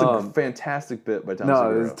 Exactly. That's a fantastic bit by Tom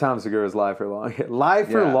Segura. No, it's Tom Segura's Lie for Longer. Lie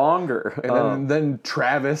for Longer. And then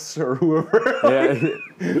Travis or whoever.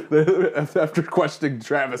 Yeah. After questioning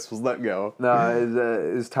Travis was let go.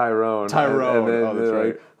 No, it's Tyrone. Tyrone. And then, that's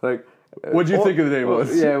right. Like, what'd you think of the name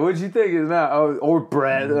was? Yeah, what'd you think is now? or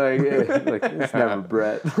Brett. Like it's never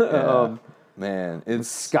Brett. Man, it's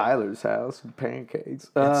Skylar's house with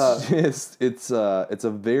pancakes. It's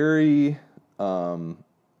a very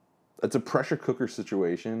it's a pressure cooker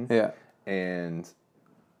situation. Yeah. And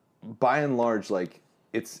by and large, like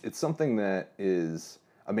it's something that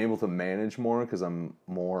I'm able to manage more because I'm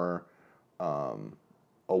more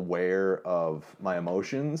aware of my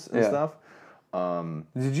emotions and stuff.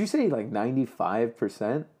 Did you say like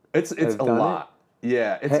 95%? It's a lot.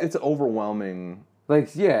 Yeah, it's overwhelming.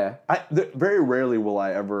 Like, yeah. Very rarely will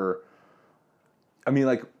I ever. I mean,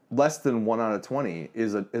 like less than 1 out of 20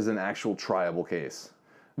 is an actual triable case.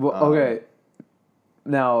 Well, okay.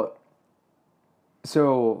 Now,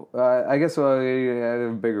 so I guess I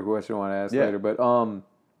have a bigger question I want to ask later. But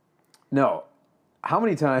no, how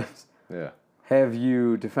many times have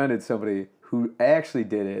you defended somebody who actually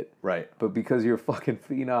did it? Right. But because you're a fucking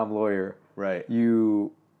phenom lawyer, right,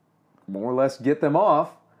 you more or less get them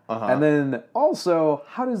off. And then also,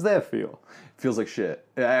 how does that feel? It feels like shit.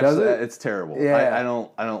 Does it? It's terrible. Yeah. I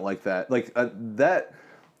don't like that. Like that.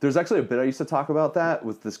 There's actually a bit I used to talk about that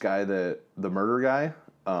with this guy, the murder guy.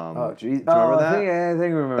 Oh, jeez. Do you remember that? I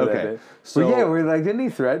think I remember that. Okay. So yeah, we're like, didn't he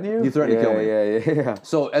threaten you? He threatened to kill me. Yeah.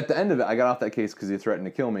 So at the end of it, I got off that case because he threatened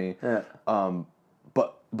to kill me. Yeah.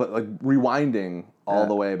 But like rewinding all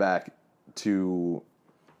the way back to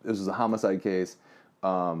this was a homicide case.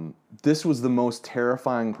 This was the most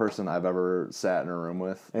terrifying person I've ever sat in a room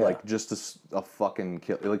with. Yeah. Like just a fucking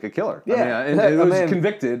like a killer. Yeah. I mean, it was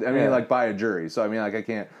convicted. I mean, like by a jury. So I mean, like I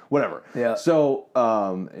can't, whatever. Yeah. So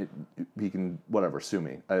he can whatever sue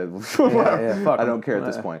me. Fuck I don't care at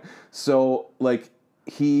this point. So like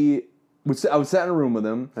I was sat in a room with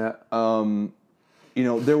him. Yeah. You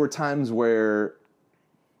know, there were times where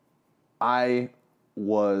I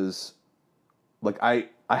was like I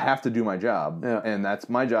have to do my job, and that's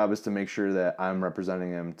my job is to make sure that I'm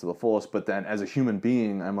representing him to the fullest. But then, as a human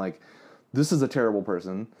being, I'm like, this is a terrible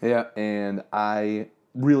person, and I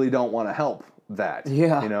really don't want to help that, you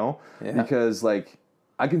know, because like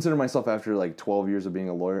I consider myself after like 12 years of being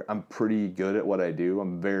a lawyer, I'm pretty good at what I do.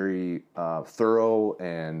 I'm very thorough,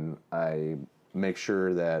 and I make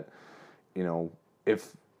sure that you know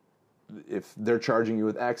if they're charging you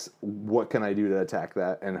with X, what can I do to attack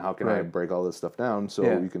that, and how can I break all this stuff down so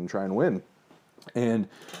you can try and win? And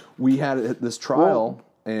we had this trial.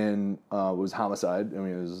 and it was homicide. I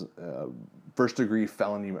mean, it was first degree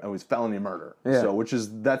felony. It was felony murder. Yeah. So,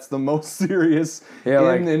 that's the most serious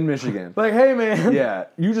in Michigan. Like, hey, man. Yeah,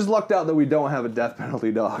 you just lucked out that we don't have a death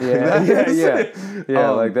penalty dog. Yeah, yeah.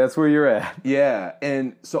 Like that's where you're at. Yeah,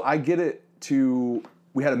 and so I get it to.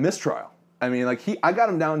 We had a mistrial. I mean, like I got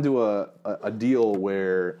him down to a deal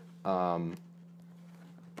where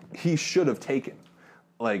he should have taken,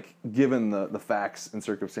 like given the facts and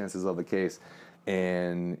circumstances of the case,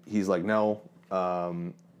 and he's like, no,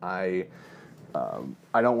 I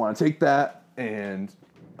don't want to take that, and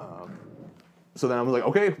so then I was like,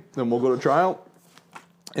 okay, then we'll go to trial,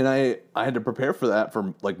 and I had to prepare for that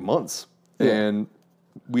for like months, and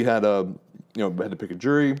we had we had to pick a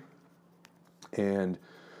jury, and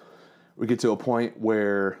we get to a point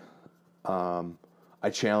where I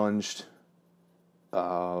challenged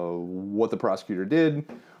what the prosecutor did.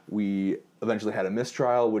 We eventually had a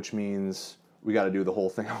mistrial, which means we got to do the whole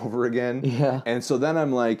thing over again. Yeah. And so then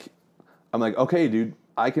I'm like, okay, dude,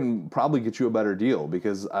 I can probably get you a better deal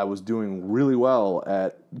because I was doing really well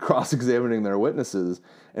at cross-examining their witnesses,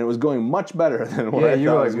 and it was going much better than what I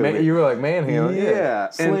thought it was going to be. You were like manhandling. Yeah.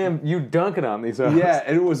 Slam, you dunking on these. Yeah,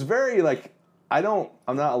 and it was very like,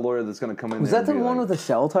 I'm not a lawyer that's going to come in. Was there that the and be one like, with the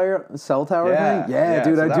cell tower Yeah, thing? Yeah, yeah,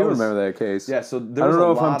 dude, so I that do was- remember that case. Yeah, so I there was don't know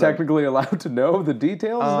a if I'm lot of- technically allowed to know the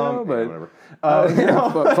details now, but whatever.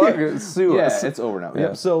 but fuck it, sue us. Yeah, it's over now. Yeah.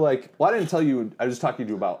 Yep. So like, I didn't tell you. I was just talking to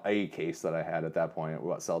you about a case that I had at that point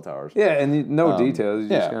about cell towers. Yeah, and no details. You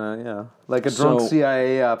just yeah. kind of, like a drunk So-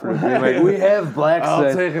 CIA operative being like, we have black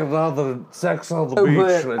sex. take another sex on the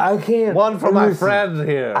But I can't. One for my listen, friend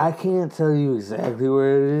here. I can't tell you exactly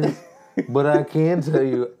where it is, but I can tell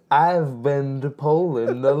you I've been to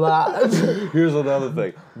Poland a lot. Here's another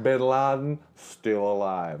thing. Bin Laden, still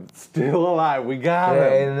alive. Still alive. We got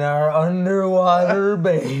him. In our underwater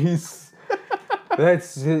base.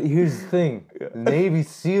 Here's the thing. Navy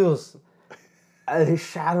SEALs, they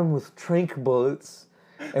shot him with tranq bullets,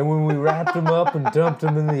 and when we wrapped him up and dumped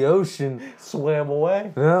him in the ocean, Swam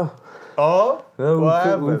away. no, Oh?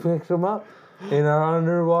 we picked him up in our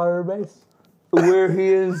underwater base, where he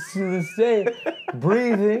is to this day,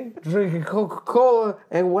 breathing, drinking Coca-Cola,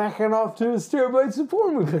 and whacking off to his terabytes of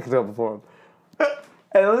porn we picked up for him.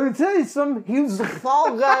 And let me tell you something, he was the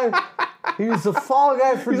fall guy. He was the fall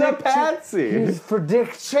guy for He's a Dick patsy. He was for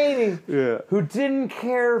Dick Cheney, Yeah. who didn't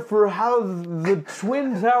care for how the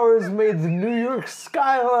Twin Towers made the New York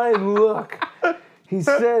skyline look. He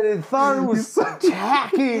said he thought it was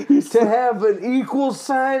tacky to have an equal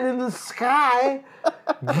sign in the sky.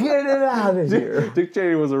 Get it out of here. Dick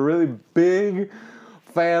Cheney was a really big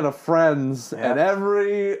fan of Friends, and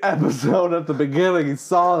every episode at the beginning he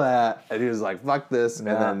saw that, and he was like, "Fuck this," and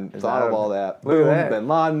then thought of all that. Look at Boom, that. Bin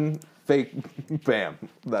Laden, fake, bam.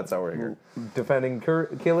 That's how we're here. Defending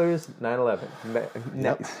killers, 9/11.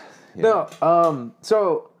 Yep. No,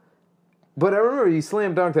 but I remember you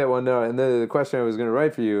slam dunked that one, and the question I was going to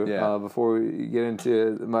write for you before we get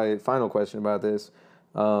into my final question about this,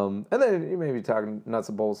 and then you may be talking nuts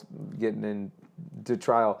and bolts getting into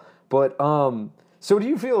trial, but so do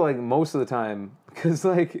you feel like most of the time, because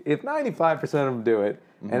like if 95% of them do it,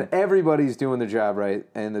 and everybody's doing the job right,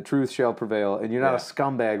 and the truth shall prevail, and you're not a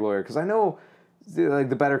scumbag lawyer, because I know like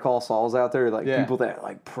the Better Call Sauls out there, like people that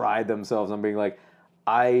like pride themselves on being like,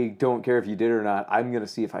 I don't care if you did or not. I'm gonna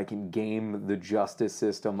see if I can game the justice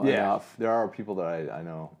system enough. There are people that I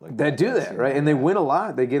know like That do that, right? And they win a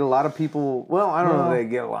lot. They get a lot of people. Well, I don't know if they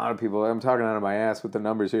get a lot of people. I'm talking out of my ass with the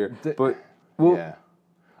numbers here. But, well, yeah.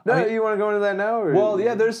 no, I mean- you want to go into that now? Or? Well,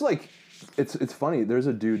 yeah, there's like, it's funny. There's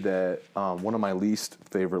a dude that, one of my least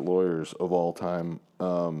favorite lawyers of all time,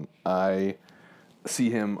 I see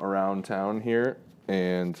him around town here,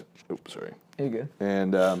 and, oops, sorry. You're good.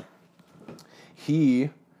 And he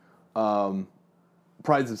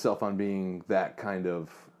prides himself on being that kind of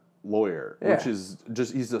lawyer, which is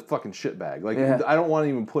just, he's a fucking shitbag. Like, I don't want to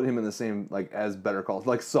even put him in the same, like, as Better Call.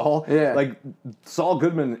 Like, Saul, like, Saul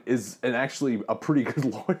Goodman is actually a pretty good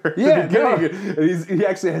lawyer at the beginning. And he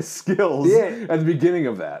actually has skills at the beginning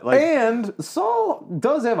of that. Like, and Saul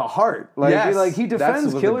does have a heart. Like, he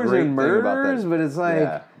defends killers and murderers, but it's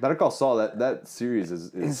like... Better Call Saul, that series is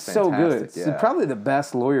It's fantastic. so good. It's probably the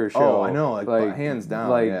best lawyer show. Oh, I know, like hands down.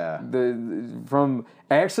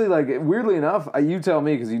 Weirdly enough, you tell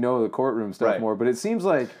me because you know the courtroom stuff more. But it seems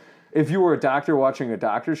like if you were a doctor watching a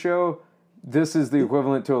doctor show, this is the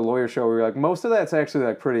equivalent to a lawyer show where you're like, most of that's actually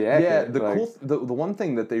like pretty accurate. Yeah, the one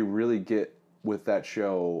thing that they really get with that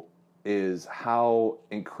show is how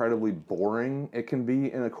incredibly boring it can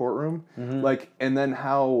be in a courtroom. Like, and then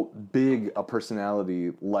how big a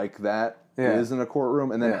personality like that is in a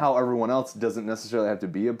courtroom, and then how everyone else doesn't necessarily have to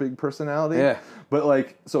be a big personality. Yeah. But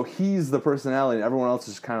like, so he's the personality, and everyone else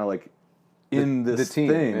is kind of like in this the team.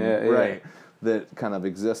 thing, Yeah, right? That kind of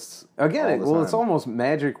exists. Again, all the it's time. almost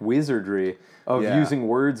magic wizardry of Yeah. using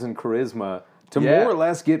words and charisma to Yeah. more or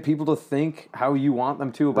less get people to think how you want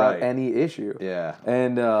them to about Right. any issue. Yeah.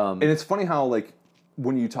 And And it's funny how, like,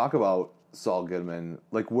 when you talk about Saul Goodman,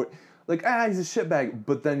 like, he's a shitbag,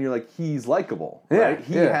 but then you're like, he's likable, Yeah, right?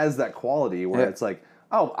 He yeah. has that quality where Yeah. it's like,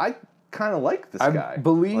 oh, I kind of like this guy. I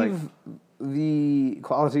believe Like, the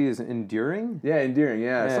quality is enduring. yeah, endearing,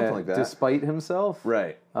 something like that. Despite himself.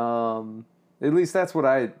 Right. At least that's what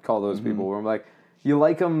I call those people, where I'm like, you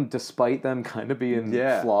like them despite them kind of being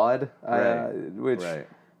flawed. Right. Which Right.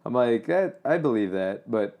 I'm like, I believe that.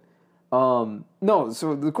 But no,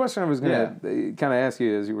 so the question I was going to kind of ask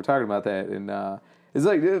you as you were talking about that, and is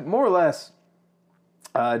like, more or less,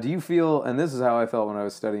 do you feel, and this is how I felt when I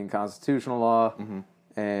was studying constitutional law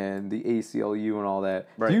and the ACLU and all that,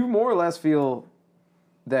 Right. do you more or less feel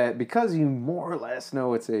that because you more or less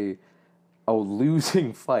know it's a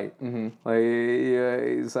losing fight, like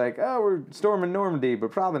it's like, oh, we're storming Normandy,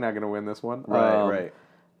 but probably not going to win this one, Right.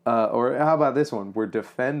 or how about this one? We're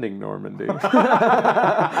defending Normandy. That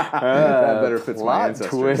better fits my Plot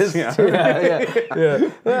ancestors. twist. Yeah.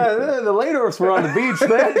 The Laydorfs were on the beach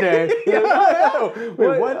that day.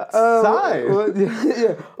 Wait, what side?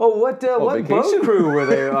 Oh, what boat vacation? crew were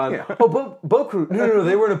they on? Oh, boat crew. No,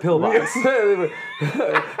 they were in a pillbox.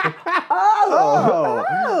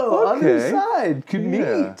 Other okay. side.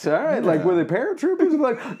 Neat. All right. Like, were they paratroopers?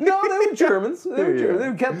 Like, no, they were Germans.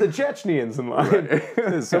 They kept the Chechens in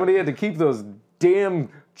line. Somebody had to keep those damn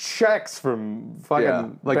Czechs from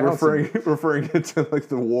fucking like bouncing. referring it to like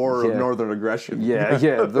the war of Yeah. northern aggression. Yeah,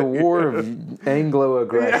 the war of Anglo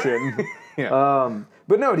aggression.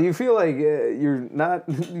 But no, do you feel like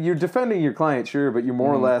you're defending your client, sure, but you're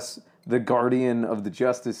more or less the guardian of the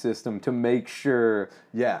justice system to make sure.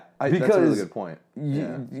 Yeah, that's a really Because good point.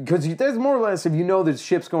 Because there's more or less, if you know the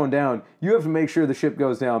ship's going down, you have to make sure the ship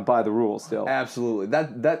goes down by the rules still. Absolutely.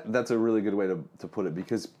 That's a really good way to put it,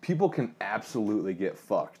 because people can absolutely get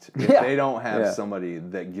fucked if Yeah. they don't have Yeah. somebody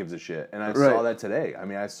that gives a shit. And I Right. saw that today. I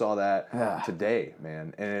mean, I saw that today,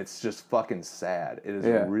 man. And it's just fucking sad. It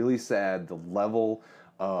is really sad, the level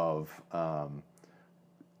of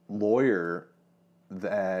lawyer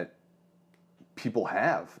that people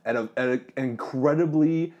have at an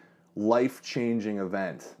incredibly life-changing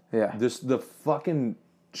event. Yeah. Just the fucking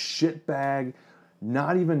shitbag,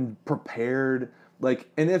 not even prepared. Like,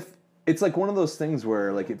 and if it's like one of those things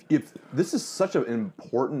where, like, if this is such an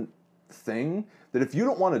important thing that if you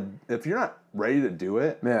don't want to, if you're not ready to do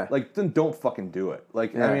it, like, then don't fucking do it.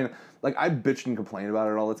 Like, I mean, like, I bitch and complain about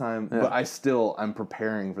it all the time, but I'm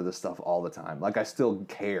preparing for this stuff all the time. Like, I still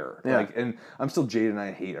care. Like, and I'm still jaded and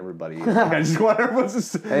I hate everybody. Like, I just want everyone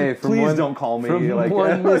to please don't call me. From like,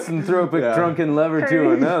 one misanthropic drunken lover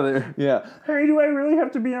to another. Yeah. Hey, do I really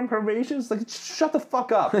have to be on probation? It's like, shut the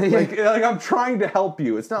fuck up. Like I'm trying to help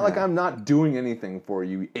you. It's not like I'm not doing anything for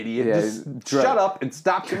you, idiot. Yeah, Just shut up and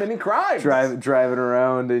stop committing crimes. Driving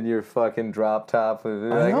around in your fucking drop top.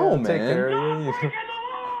 I know, Take man. care of you.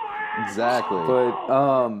 Exactly.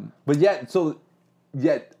 But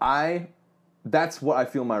that's what I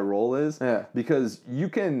feel my role is. Yeah. Because you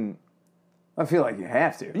can. I feel like you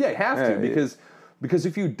have to. Yeah, you have to, because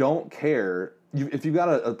if you don't care, if you've got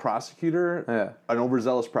a prosecutor, an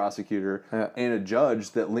overzealous prosecutor, and a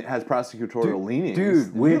judge that has prosecutorial leanings, dude,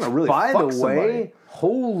 you're which, gonna really by fuck the somebody. way,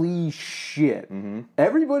 holy shit.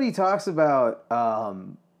 Everybody talks about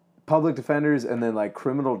public defenders and then like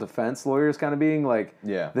criminal defense lawyers kind of being like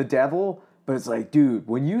the devil. But it's like, dude,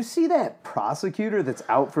 when you see that prosecutor that's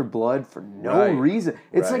out for blood for no reason,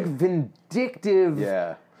 it's like vindictive.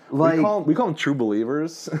 Yeah. Like, we call them true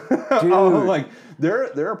believers. Dude. Like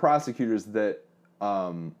there are prosecutors that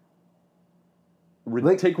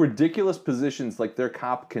take ridiculous positions, like their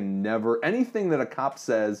cop can never, anything that a cop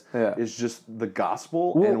says is just the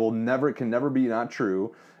gospel and can never be not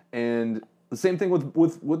true. And the same thing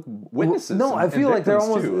with witnesses. No, I feel like they're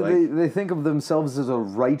almost, too. they think of themselves as a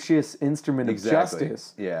righteous instrument of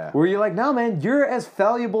justice. Yeah. Where you're like, no, man, you're as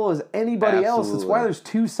valuable as anybody else. That's why there's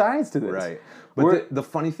two sides to this. Right. But the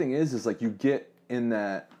funny thing is like you get in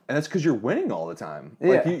that, and that's because you're winning all the time.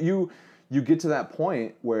 Like you get to that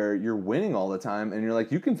point where you're winning all the time, and you're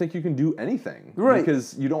like, you can think you can do anything. Right.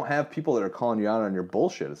 Because you don't have people that are calling you out on your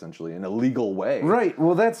bullshit, essentially, in a legal way. Right.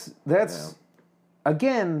 Well, that's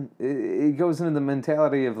again, it goes into the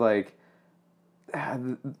mentality of like,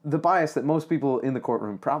 the bias that most people in the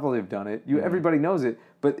courtroom probably have done it. Everybody knows it,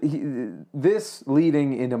 but this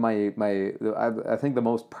leading into I think the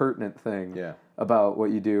most pertinent thing about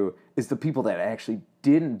what you do is the people that actually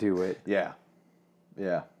didn't do it. Yeah.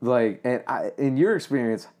 Yeah. Like, and in your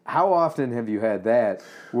experience, how often have you had that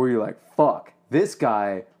where you're like, fuck, this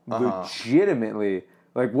guy legitimately,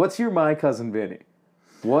 like, what's your My Cousin Vinny?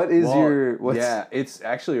 What's yeah, it's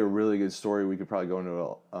actually a really good story. We could probably go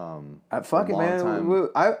into fuck a it, long man. time.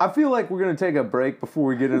 I feel like we're going to take a break before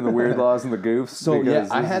we get into the weird laws and the goofs. So, yeah,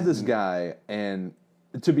 I had this guy, and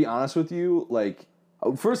to be honest with you, like...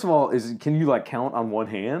 First of all, can you, like, count on one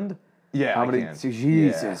hand? Yeah, How many? can.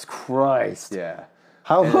 Jesus Christ. Yeah.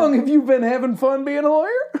 How long have you been having fun being a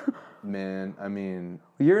lawyer? Man, I mean...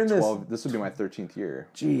 You're in 12, this would be my 13th year.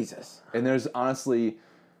 Jesus. And there's honestly,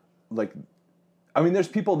 like... I mean, there's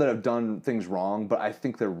people that have done things wrong, but I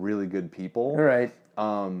think they're really good people. All right.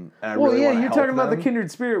 And I really you're wanna help talking about the them.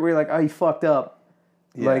 kindred spirit where you're like, oh, he fucked up.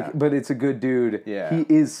 Yeah. Like, but it's a good dude. Yeah. He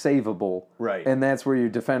is savable. Right. And that's where you're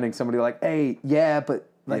defending somebody like, hey, but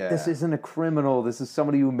like this isn't a criminal. This is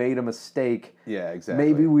somebody who made a mistake. Yeah, exactly.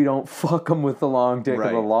 Maybe we don't fuck him with the long dick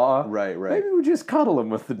of the law. Right. Maybe we just cuddle him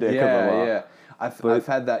with the dick of the law. Yeah. I've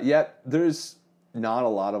had that. Yeah, there's not a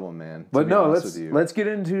lot of them, man. But no, let's get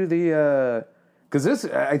into the... Because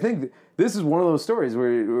I think this is one of those stories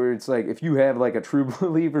where it's like if you have like a true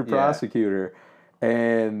believer prosecutor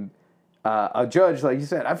and a judge, like you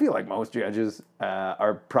said, I feel like most judges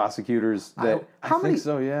are prosecutors. That I think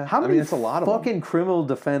so, yeah. How many it's a lot of fucking criminal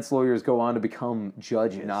defense lawyers go on to become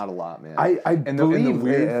judges? Not a lot, man. I believe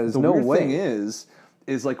there's no weird way. thing is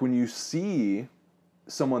like when you see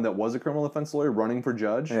someone that was a criminal defense lawyer running for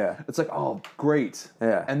judge, it's like, oh, great.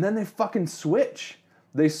 Yeah. And then they fucking switch.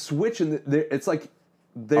 They switch, and it's like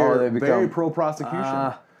they're very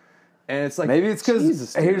pro-prosecution. And it's like, maybe it's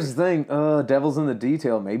because, here's the thing, devil's in the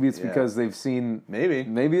detail. Maybe it's because they've seen... Maybe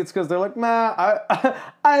it's because they're like, nah,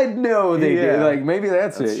 I know they did. Like, maybe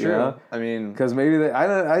that's it, true. You know? I mean... Because maybe they...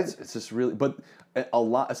 It's just really... But a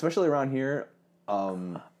lot, especially around here,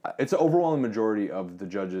 it's an overwhelming majority of the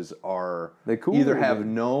judges are... either have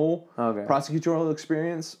no prosecutorial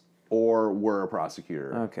experience or were a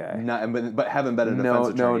prosecutor. Okay. But haven't been a defense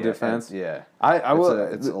attorney. No defense. Yeah. I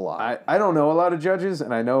will. It's a lot. I don't know a lot of judges,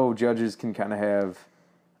 and I know judges can kind of have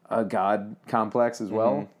a god complex as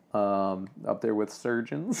well. Up there with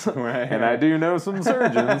surgeons. Right. And I do know some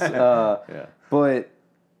surgeons. But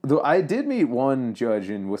I did meet one judge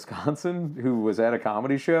in Wisconsin who was at a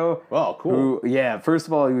comedy show. Oh, cool. First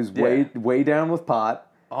of all, he was way down with pot.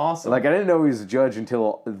 Awesome. Like, I didn't know he was a judge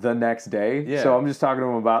until the next day. Yeah. So I'm just talking to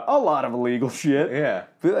him about a lot of illegal shit. Yeah.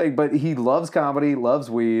 But he loves comedy, loves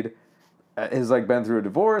weed, has, like, been through a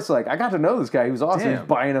divorce. Like, I got to know this guy. He was awesome. He was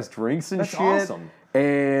buying us drinks and That's shit. awesome.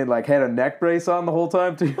 And, like, had a neck brace on the whole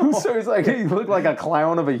time, too. So he's like, he looked like a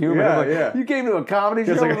clown of a human. Yeah, I'm like, you came to a comedy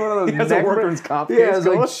show like with one of those he has a neck workman's comp Yeah, I case was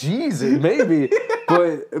going. like, Jesus, maybe.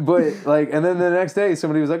 But, like, and then the next day,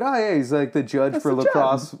 somebody was like, oh, yeah, he's, like, the judge for La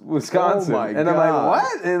Crosse, Wisconsin. Oh, my and I'm like, God.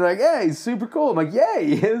 what? And like, yeah, he's super cool. I'm like, yeah,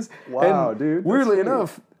 he is. Wow, and dude. Weirdly That's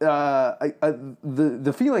enough,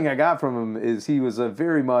 the feeling I got from him is he was a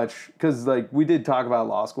very much, because, like, we did talk about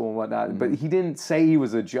law school and whatnot, but he didn't say he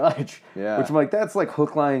was a judge. Yeah. Which I'm like, that's like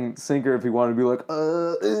hook, line, sinker if he wanted to be like,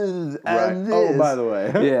 I'm Right. this. Oh, by the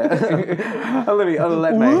way. Yeah. I'll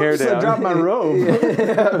let my hair down. I dropped my robe.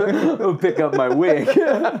 I'll pick up my wig.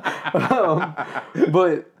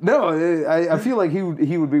 But no, I feel like he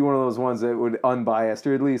would be one of those ones that would unbiased,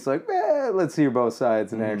 or at least like, let's hear both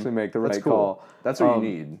sides and actually make the right call. That's what you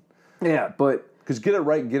need. Yeah, but because get it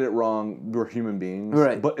right, get it wrong. We're human beings,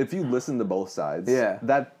 right? But if you listen to both sides,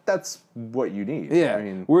 that's what you need. Yeah. I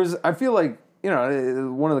mean, whereas I feel like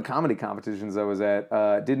one of the comedy competitions I was at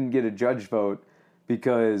didn't get a judge vote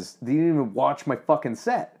because they didn't even watch my fucking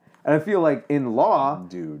set. And I feel like in law,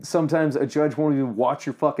 dude, sometimes a judge won't even watch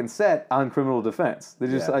your fucking set on criminal defense. They're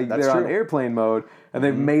just they're on airplane mode and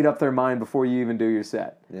they've made up their mind before you even do your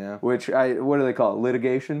set. Yeah. Which what do they call it?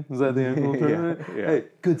 Litigation? Is that the actual term? Yeah. Hey,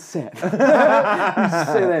 good set. You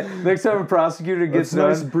just say that next time a prosecutor gets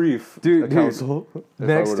that's nice done, brief, dude. Counsel.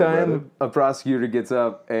 Next time a prosecutor gets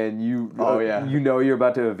up and you know you're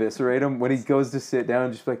about to eviscerate him, when he goes to sit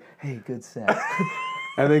down, just be like, hey, good set.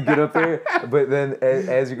 And then get up there, but then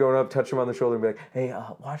as you're going up, touch him on the shoulder and be like, hey,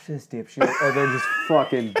 watch this dipshit. And then just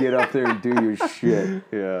fucking get up there and do your shit.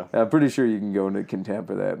 Yeah. I'm pretty sure you can go into contempt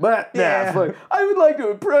for that. But, yeah, like, I would like to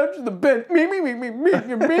approach the bench. Me,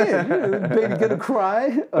 your man. Baby gonna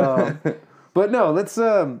cry. But no, let's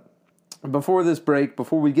before this break,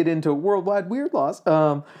 before we get into worldwide weird laws,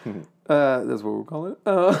 that's what we're calling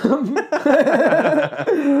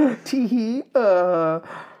it. Tee-hee.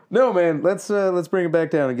 No, man, let's bring it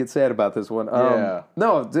back down and get sad about this one.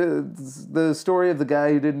 No, the story of the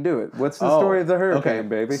guy who didn't do it. What's the story of the hurricane,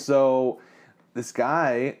 baby? So this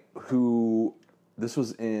guy this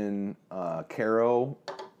was in Caro,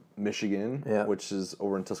 Michigan, which is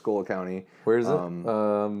over in Tuscola County. Where is it?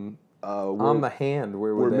 On the hand.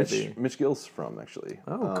 Where would that be? Mitch Gill's from, actually.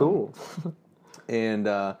 Oh, cool. And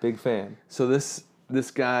big fan. So this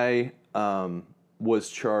guy was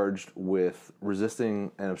charged with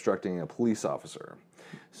resisting and obstructing a police officer.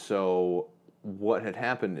 So what had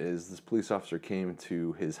happened is this police officer came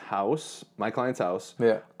to his house, my client's house,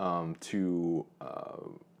 to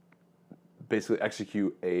basically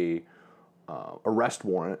execute a arrest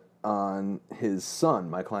warrant on his son,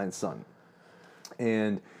 my client's son.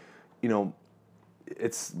 And, you know,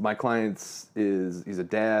 my client's he's a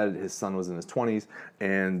dad, his son was in his 20s,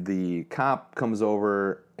 and the cop comes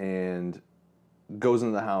over and goes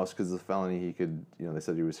into the house because of the felony. He could, they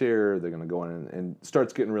said he was here, they're going to go in and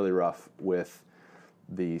starts getting really rough with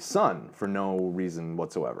the son for no reason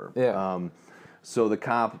whatsoever. So the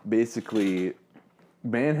cop basically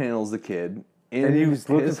manhandles the kid in he was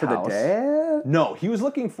looking for house. the dad? No, he was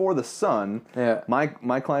looking for the son. Yeah.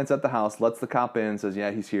 My client's at the house, lets the cop in, says,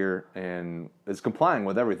 yeah, he's here, and is complying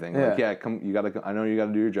with everything. Yeah. Like, come, I know you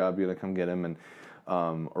gotta do your job, you gotta come get him and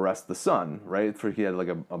arrest the son, right? He had like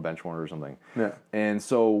a bench warrant or something. Yeah. And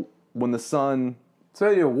so when the son... So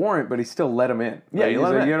he had a warrant, but he still let him in. Yeah, like, you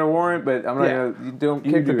let him in. You had a warrant, but I'm not gonna. You don't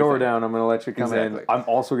kick the door down. I'm gonna let you come in. I'm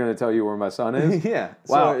also gonna tell you where my son is. Yeah.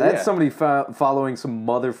 Wow, that's somebody following some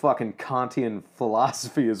motherfucking Kantian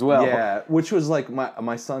philosophy as well. Yeah, which was like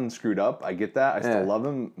my son screwed up. I get that. I still love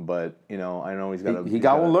him, but I know he's got to. He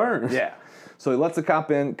got to learn. Yeah. So he lets the cop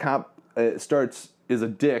in. Cop is a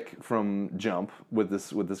dick from jump with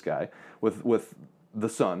this guy with the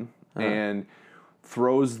son and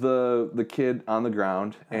throws the kid on the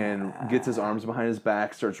ground and gets his arms behind his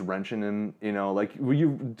back, starts wrenching him, like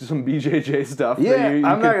you do some BJJ stuff. Yeah, I'm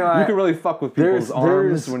not gonna lie. You can really fuck with people's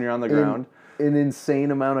arms when you're on the ground. An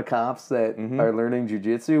insane amount of cops that are learning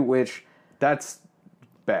jujitsu, which that's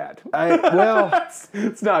bad.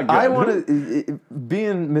 It's not good. I want to,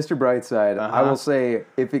 being Mr. Brightside, I will say,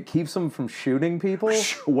 if it keeps them from shooting people,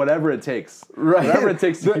 whatever it takes, right? Whatever it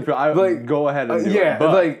takes to keep you, go ahead and do it.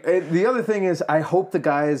 But the other thing is, I hope the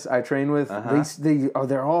guys I train with,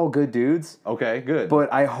 they're all good dudes. Okay, good.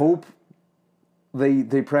 But I hope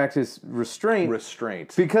they practice restraint.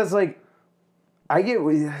 Because I get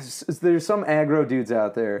there's some aggro dudes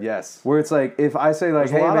out there. Yes. Where it's like, if I say like,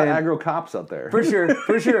 there's hey, a lot man, of aggro cops out there. For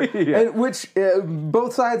sure. Yeah. And which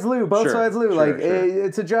both sides lose.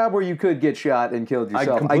 It's a job where you could get shot and killed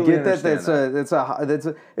yourself. I get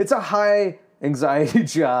that. It's a high anxiety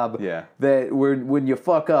job. Yeah. That when you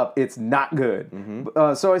fuck up, it's not good.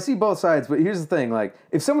 Mm-hmm. So I see both sides, but here's the thing: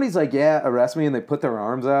 if somebody's like, "Yeah, arrest me," and they put their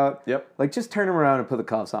arms out, just turn them around and put the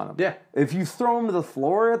cuffs on them. Yeah. If you throw them to the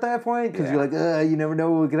floor at that point, because you're like, you never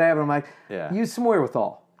know what could happen. I'm like, use some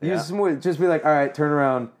wherewithal. Use some just be like, all right, turn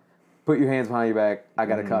around, put your hands behind your back. I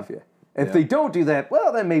gotta cuff you. If they don't do that,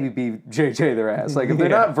 well, then maybe be JJ their ass. If they're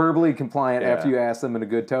not verbally compliant after you ask them in a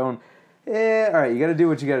good tone. All right, you got to do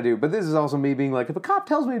what you got to do. But this is also me being like, if a cop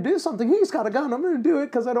tells me to do something, he's got a gun. I'm going to do it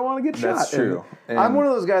because I don't want to get shot. That's true. And I'm one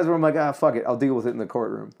of those guys where I'm like, fuck it, I'll deal with it in the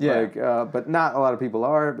courtroom. Yeah. But not a lot of people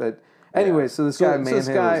are. But anyway, so this guy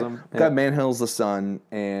manhandles him. Guy manhandles the son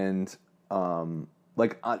and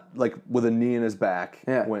with a knee in his back,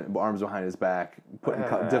 arms behind his back, putting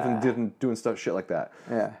different doing stuff, shit like that.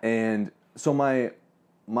 Yeah. And so my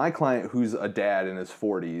client, who's a dad in his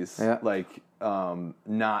 40s,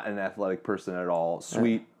 not an athletic person at all,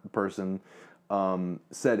 sweet person,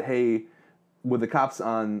 said, hey, with the cops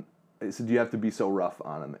on, he said, you have to be so rough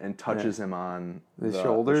on him, and touches him on the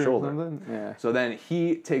shoulder. Or something? Yeah. So then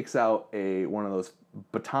he takes out one of those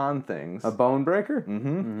baton things. A bone breaker?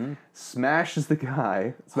 Mm-hmm. Smashes the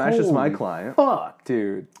guy. Smashes my client. Fuck,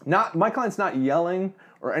 dude. My client's not yelling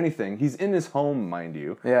or anything. He's in his home, mind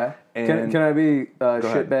you. Yeah. Can I be a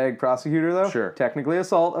shitbag prosecutor, though? Sure. Technically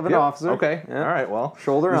assault of an officer. Okay. Yeah. All right, well.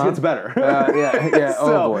 Shoulder this on. gets better. Yeah.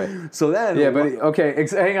 Oh, boy. So then. Yeah, but, okay,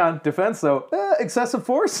 hang on. Defense, though. Excessive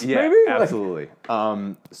force, yeah, maybe? Absolutely.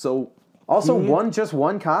 So. Also, just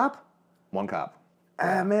one cop? One cop.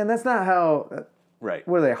 Man, that's not how... Right.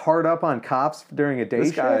 Were they hard up on cops during a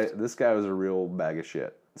day shift? This guy was a real bag of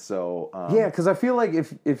shit. So yeah, because I feel like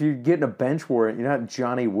if you're getting a bench warrant, you're not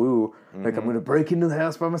Johnny Woo. Like, I'm going to break into the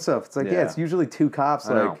house by myself. It's like, it's usually two cops.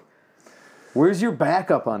 Where's your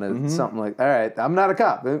backup on it? Something like, all right, I'm not a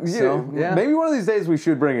cop. So, yeah. Maybe one of these days we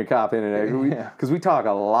should bring a cop in because we talk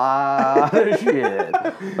a lot of shit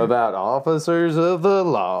about officers of the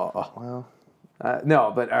law. Well,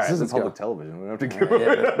 no, but all right, this isn't let's go. public television. We don't have to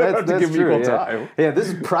give, That's give true, equal time. Yeah, this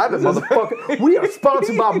is private, motherfucker. We are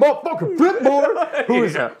sponsored by motherfucking Flipboard, who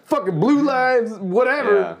is a fucking Blue Lives,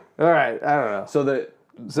 whatever. Yeah. All right, I don't know. So the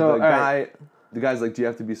all right. guy's like, do you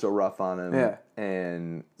have to be so rough on him? Yeah.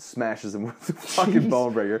 And smashes him with the fucking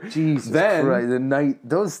bone breaker. Jesus then, Christ, the night,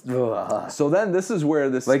 those, So then this is where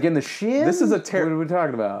this... like in the shin? This is a What are we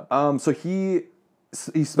talking about? So he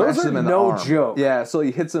smashes are him in the no arm. joke. Yeah, so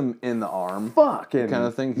he hits him in the arm. Fucking. Kind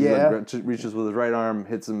of thing. He Yeah. reaches with his right arm,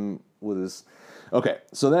 hits him with his... Okay,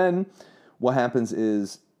 so then what happens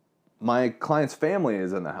is my client's family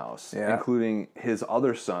is in the house, including his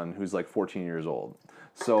other son, who's like 14 years old.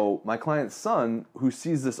 So my client's son, who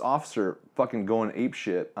sees this officer fucking going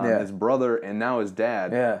apeshit on his brother and now his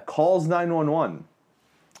dad, calls 911,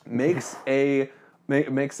 makes a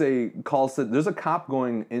call. Said there's a cop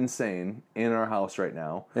going insane in our house right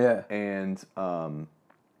now. Yeah. And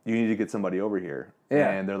you need to get somebody over here.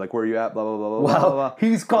 Yeah. And they're like, where are you at? Blah blah blah blah Wow, blah blah.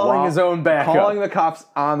 he's calling his own backup. Calling the cops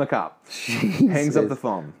on the cop. Hangs up the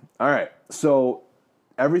phone. All right. So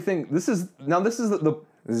everything. This is This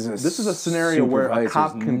is a scenario where a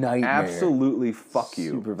cop can nightmare. absolutely fuck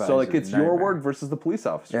you. So like it's your word versus the police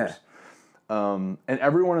officers. Yeah. And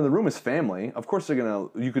everyone in the room is family. Of course they're gonna.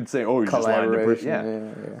 You could say, "Oh, you're just lying to Collaboration.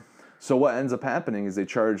 yeah. So what ends up happening is they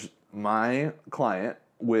charge my client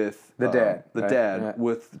with The dad, right? Yeah.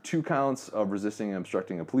 with 2 counts of resisting and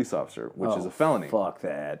obstructing a police officer, which is a felony. Fuck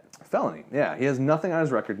that. Felony. Yeah, he has nothing on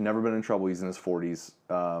his record. Never been in trouble. He's in his 40s.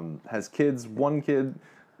 Has kids. One kid.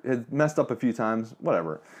 Had messed up a few times,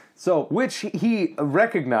 whatever. So Which he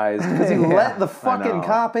recognized because he let the fucking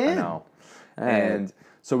cop in. I know. And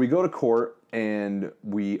so we go to court and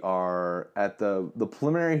we are at the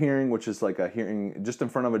preliminary hearing, which is like a hearing just in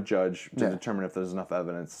front of a judge to determine if there's enough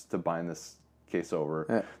evidence to bind this case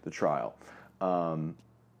over the trial.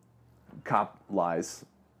 Cop lies.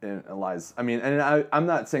 And lies. I mean, and I'm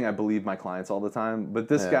not saying I believe my clients all the time, but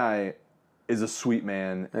this guy is a sweet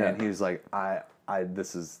man, and he's like,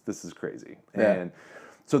 this is crazy. And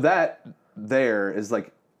so that there is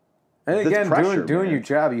like, And again, pressure, doing man. your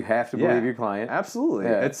job, you have to believe your client. Absolutely.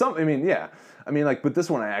 Yeah. It's something. I mean, like, but this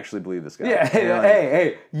one I actually believe this guy. Yeah,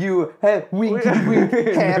 we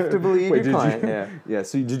have to believe your client. Yeah.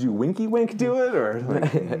 So did you winky wink do it or?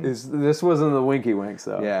 Like, This wasn't the winky winks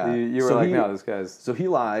though. Yeah. You were So like, no, this guy's. So he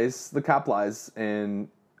lies. The cop lies, and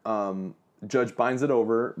judge binds it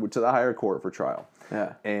over to the higher court for trial.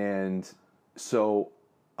 Yeah. And so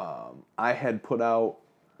I had put out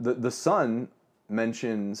the son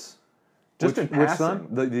mentions just in which passing son?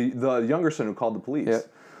 the younger son who called the police. Yeah.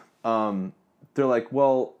 They're like,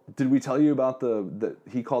 well, did we tell you about the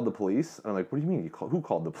he called the police? And I'm like, what do you mean who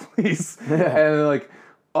called the police? And they're like,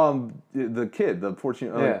 the kid, the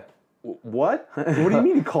 14. I'm like, what? What do you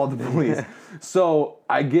mean he called the police? So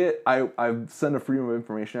I send a Freedom of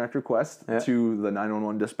Information Act request to the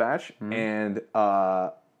 911 dispatch, and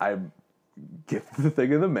I get the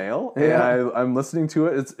thing in the mail, and I'm listening to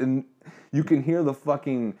it. You can hear the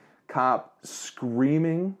fucking cop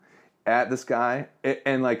screaming at this guy,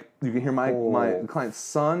 and like you can hear my client's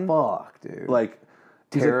son, Fuck, dude. like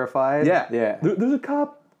terrified. Yeah. There's a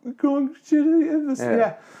cop going shit in this.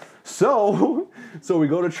 Yeah. So we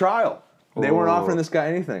go to trial. They weren't offering this guy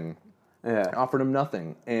anything. Yeah. Offered him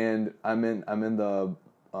nothing, and I'm in the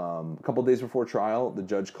a couple days before trial. The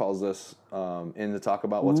judge calls us in to talk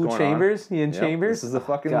about what's going Chambers? on. You in Chambers? This is the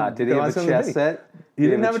fucking. God, did he have a chess set? He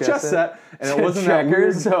didn't have a chess set, and it wasn't that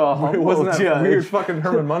weird. Checkers? Oh, it wasn't that judge. weird fucking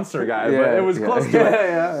Herman Munster guy, but it was close to it.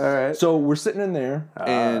 Yeah, all right. So we're sitting in there,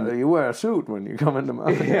 and you wear a suit when you come into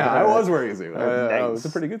my. yeah, I was wearing a suit. It was a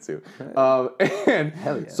pretty good suit.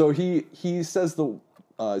 And so he says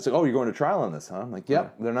it's like, oh, you're going to trial on this, huh? I'm like,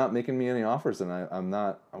 yep. They're not making me any offers, and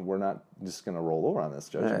we're not just going to roll over on this,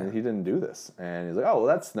 Judge. I mean, he didn't do this. And he's like, oh, well,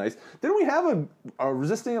 that's nice. Didn't we have a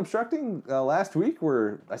resisting obstructing last week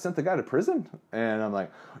where I sent the guy to prison? And I'm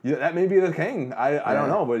like, yeah, that may be the king. I don't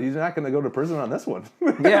know, but he's not going to go to prison on this one.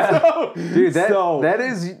 Yeah. Dude,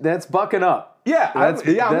 that's bucking up. Yeah, I'm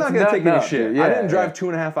not going to take any shit. Dude. Yeah, I didn't drive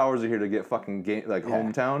 2.5 hours here to get fucking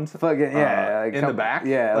hometown. Fucking, like, in the back.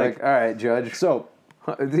 Yeah, like, all right, Judge. So,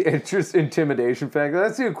 it's just intimidation factor.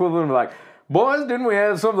 That's the equivalent of like, boys, didn't we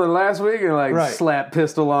have something last week? And like slap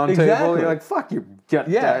pistol on table. You're like, fuck you.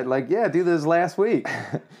 Like, do this last week.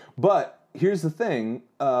 But here's the thing.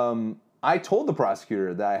 I told the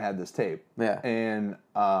prosecutor that I had this tape. Yeah. And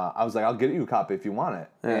I was like, I'll get you a copy if you want it.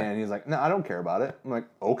 Yeah. And he's like, no, I don't care about it. I'm like,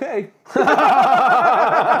 okay. Without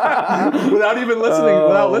even listening,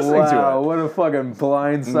 without listening to it. What a fucking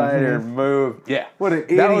blindsider move. Yeah. What an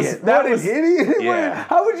idiot. That was- an idiot. Yeah.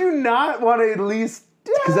 How would you not want to at least...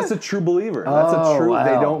 Because that's a true believer. That's a true, wow.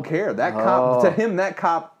 they don't care. That cop, to him, that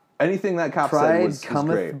cop, anything that cop said Pride was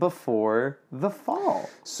cometh great. before the fall.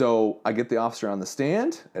 So I get the officer on the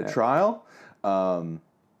stand at trial, and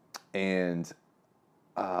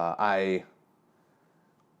I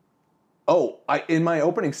in my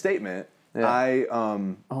opening statement,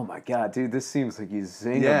 Oh my god, dude, this seems like he's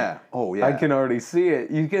zinging. Yeah. Oh, yeah. I can already see it.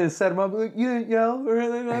 You gonna set him up like you yell or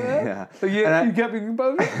anything like that? Yeah. Like, you kept your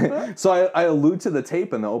composure? So I allude to the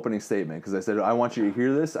tape in the opening statement because I said, I want you to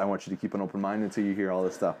hear this. I want you to keep an open mind until you hear all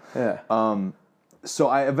this stuff. Yeah. So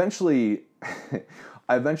I eventually,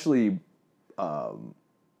 when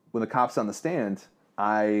the cop's on the stand,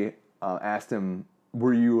 I asked him,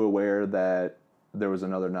 were you aware that there was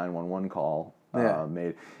another 911 call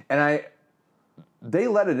made? And they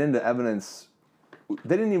let it into evidence.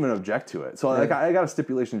 They didn't even object to it. So like I got a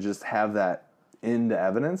stipulation to just have that into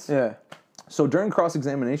evidence. Yeah. So during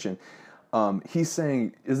cross-examination, he's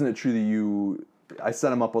saying, isn't it true that I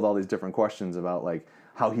set him up with all these different questions about like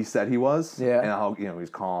how he said he was, and how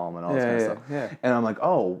he's calm and all this kind of stuff. Yeah. And I'm like,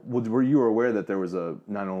 oh, well, were you aware that there was a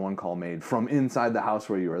 911 call made from inside the house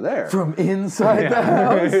where you were there? From inside the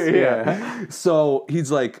house? Yeah. So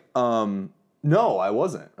he's like, no, I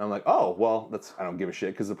wasn't. I'm like, oh, well, I don't give a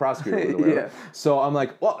shit because the prosecutor was aware. So I'm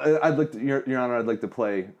like, well, Your Honor, I'd like to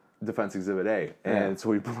play Defense Exhibit A, and so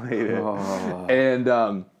we played it. And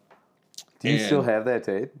do you still have that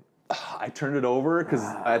tape? I turned it over because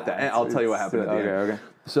at the end, I'll tell you what happened at the end. Okay.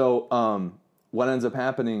 So what ends up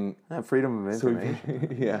happening? Freedom of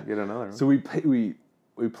information. Get another one. So we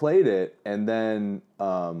played it, and then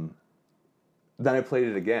I played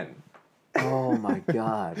it again. Oh my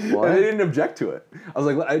god! What? And they didn't object to it. I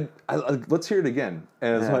was like, let's hear it again.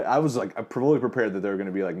 And I was like, I'm fully prepared that they were going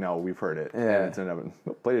to be like, no, we've heard it. Yeah. And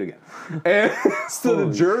it's played it again. And so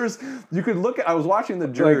the jurors, you could look at. I was watching the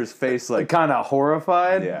jurors' face like kind of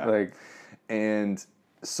horrified. Yeah. Like, and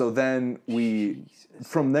so then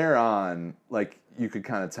from there on, like you could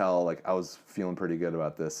kind of tell, like I was feeling pretty good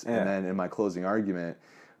about this. Yeah. And then in my closing argument,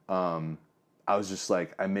 I was just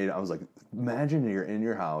like, I was like, imagine you're in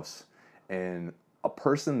your house. And a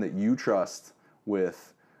person that you trust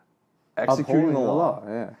with executing the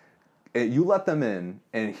law, you let them in,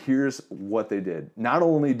 and here's what they did. Not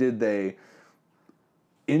only did they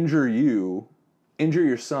injure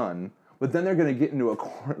your son, but then they're going to get into a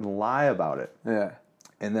court and lie about it. Yeah.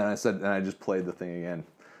 And then I just played the thing again.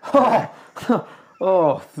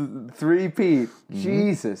 Three-peat.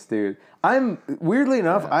 Jesus, dude. Weirdly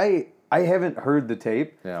enough, I haven't heard the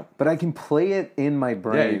tape, but I can play it in my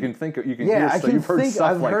brain. Yeah, you can hear stuff. You've heard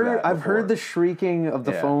stuff like that I've heard the shrieking of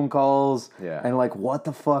the phone calls and like what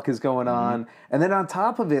the fuck is going on. And then on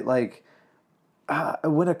top of it, like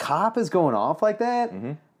when a cop is going off like that,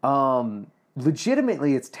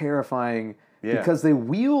 legitimately it's terrifying because they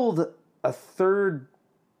wield a third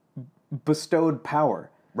bestowed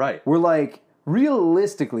power. Right. We're like,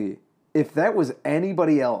 realistically, if that was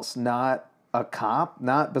anybody else, not a cop,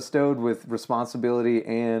 not bestowed with responsibility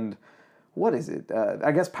and what is it?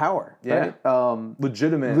 I guess power. Yeah. Right?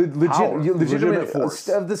 Legitimate force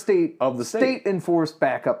of the state. State enforced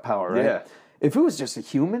backup power. Right. Yeah. If it was just a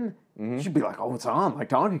human, you'd be like, "Oh, it's on, like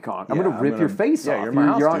Donkey Kong. I'm gonna rip your face off. You're in my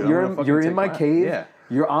house, dude. You're in my cave. Yeah.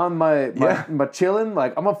 You're on my chilling.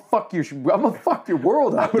 Like I'm gonna fuck your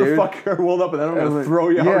world up, dude. I'm gonna fuck your world up, and then I'm gonna throw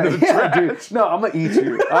you out into the trash. Dude. No, I'm gonna eat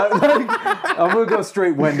you. I'm gonna go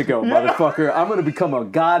straight Wendigo, motherfucker. I'm gonna become a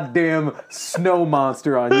goddamn snow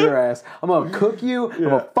monster on your ass. I'm gonna cook you. I'm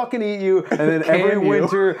gonna fucking eat you, and then every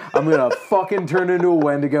winter I'm gonna fucking turn into a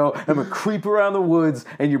Wendigo. I'm gonna creep around the woods,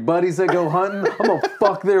 and your buddies that go hunting, I'm gonna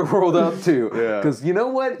fuck their world up too. Because you know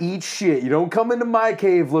what? Eat shit. You don't come into my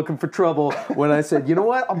cave looking for trouble. When I said, you know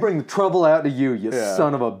what? I'll bring the trouble out to you, you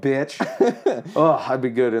son of a bitch. I'd be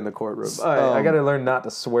good in the courtroom. I gotta learn not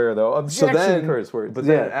to swear though. Objection, curse words. But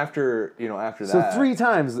then after that. So 3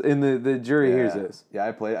 times in the jury hears this. Yeah,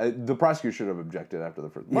 I played. The prosecutor should have objected after the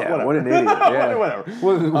first. Yeah, whatever. what an idiot. Yeah. Whatever.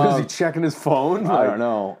 Was he checking his phone? I don't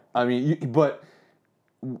know. I mean, but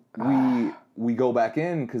we go back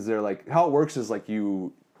in because they're like, how it works is like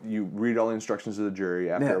you read all the instructions to the jury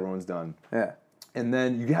after everyone's done. Yeah. And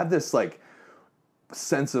then you have this like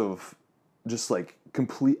sense of just like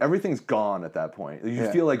complete, everything's gone at that point. You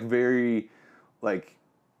feel like very like,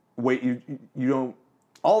 wait, you don't,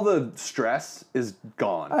 all the stress is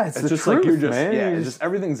gone. It's the just truth, like you're just man. it's just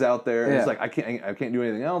everything's out there. And Yeah. it's like I can't do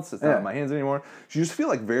anything else. It's not in my hands anymore. So you just feel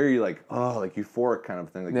like very like euphoric kind of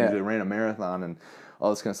thing. Like you ran a marathon and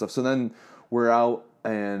all this kind of stuff. So then we're out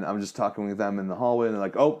and I'm just talking with them in the hallway and they're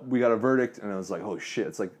like, oh, we got a verdict. And I was like, oh shit,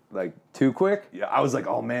 it's like too quick. Yeah, I was like,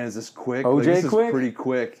 oh man, is this quick? OJ like, this quick? is pretty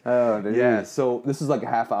quick. Oh, dude. Yeah, so this is like a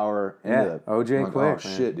half hour. Yeah, OJ I'm like, quick, oh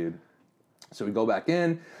man. shit, dude. So we go back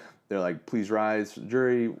in. They're like, please rise for the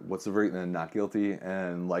jury. What's the verdict? And then not guilty.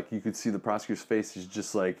 And like you could see the prosecutor's face is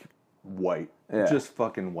just like white, just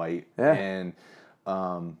fucking white. Yeah. And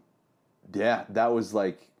that was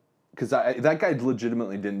like, because that guy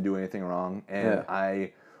legitimately didn't do anything wrong, and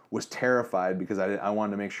I was terrified because I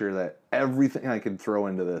wanted to make sure that everything I could throw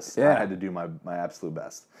into this, I had to do my absolute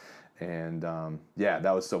best. And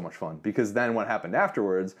that was so much fun because then what happened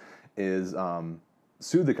afterwards is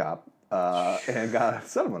sued the cop. And got a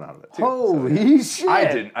settlement out of it too. Holy shit!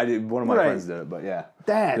 I did. One of my friends did it, but yeah.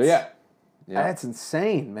 That's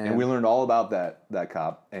insane, man. And we learned all about that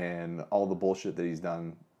cop and all the bullshit that he's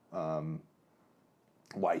done.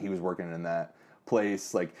 Why he was working in that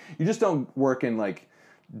place. Like you just don't work in like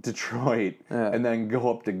Detroit and then go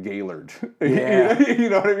up to Gaylord. Yeah. You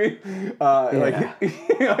know what I mean?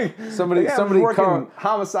 Like somebody working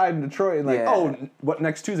homicide in Detroit and what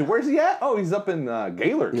next Tuesday? Where's he at? Oh, he's up in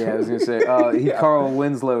Gaylord. Yeah, I was gonna say he Carl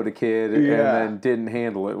Winslow'd a kid and then didn't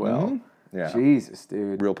handle it well. Mm-hmm. Yeah. Jesus,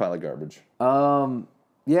 dude. Real pile of garbage.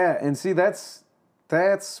 Yeah, and see that's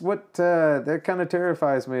what that kind of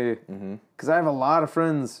terrifies me because I have a lot of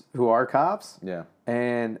friends who are cops. Yeah.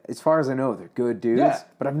 And as far as I know, they're good dudes,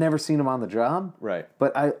 but I've never seen them on the job. Right.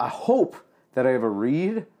 But I hope that I have a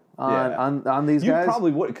read on these guys. You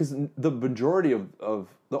probably would, because the majority of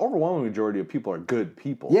the overwhelming majority of people are good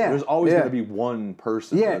people. Yeah. There's always going to be one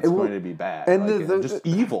person that's going to be bad. And like, just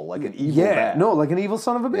evil, like an evil bad. No, like an evil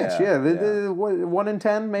son of a bitch. Yeah, The 1 in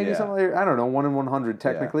 10, maybe something like that. I don't know, 1 in 100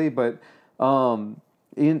 technically, but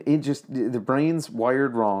in just the brain's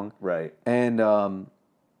wired wrong. Right. And the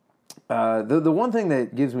one thing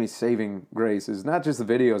that gives me saving grace is not just the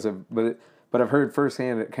videos, but I've heard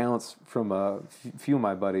firsthand accounts from a few of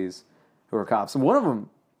my buddies who are cops. And one of them,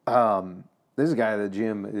 there's a guy at the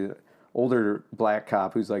gym, older black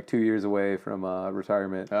cop who's like 2 years away from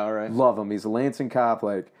retirement. All right. Love him. He's a Lansing cop.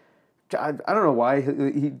 Like, I don't know why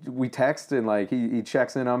we text and like he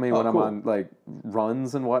checks in on me when I'm on like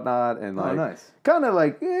runs and whatnot and like nice. Kind of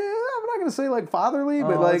like I'm not gonna say like fatherly,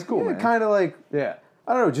 but that's like cool, kind of like I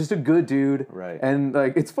don't know, just a good dude. Right. And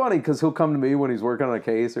like it's funny because he'll come to me when he's working on a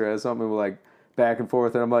case or has something like back and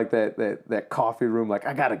forth, and I'm like that coffee room, like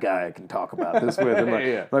I got a guy I can talk about this with.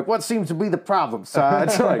 And like what seems to be the problem,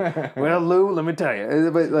 Sarge? Like, well, Lou, let me tell you.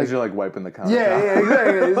 But like you're like wiping the counter. Yeah,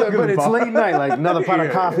 exactly. But it's late night, like another pot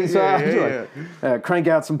of coffee, Sarge. Like, crank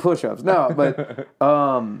out some push-ups. No,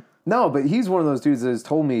 but he's one of those dudes that has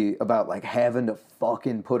told me about like having to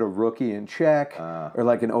fucking put a rookie in check or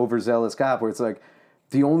like an overzealous cop where it's like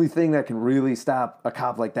the only thing that can really stop a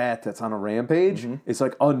cop like that's on a rampage is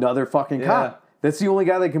like another fucking cop. That's the only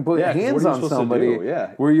guy that can put hands on somebody.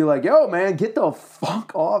 Where you're like, yo, man, get the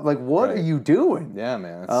fuck off. Like, what are you doing? Yeah,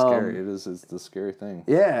 man, it's scary. It's the scary thing.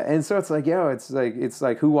 Yeah, and so it's like, it's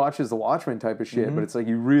like who watches the Watchmen type of shit. But it's like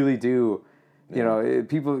you really do. You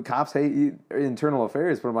know, cops hate internal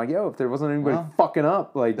affairs, but I'm like, if there wasn't anybody fucking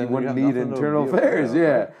up, like you wouldn't need internal affairs.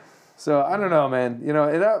 Right? So I don't know, man. You know,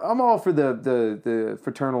 and I'm all for the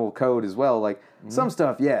fraternal code as well. Like some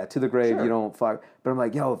stuff, to the grave, you don't fuck. But I'm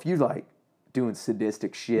like, if you like doing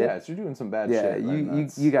sadistic shit, if you're doing some bad shit,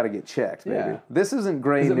 you got to get checked, baby. This isn't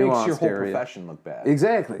gray nuanced area. It makes your whole profession look bad.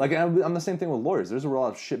 Exactly. Like I'm the same thing with lawyers. There's a lot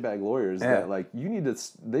of shitbag lawyers that like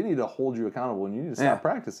they need to hold you accountable, and you need to stop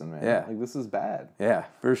practicing, man. Yeah. Like this is bad. Yeah,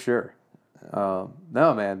 for sure. No,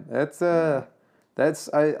 man, that's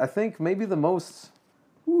I think maybe the most.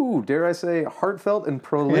 Dare I say, heartfelt and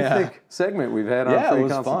prolific segment we've had on Free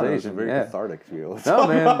Consultation. Fun. It was very cathartic to you. No,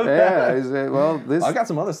 man. I got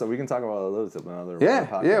some other stuff we can talk about another.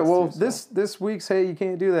 Well, this week's Hey You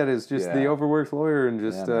Can't Do That is just the overworked lawyer and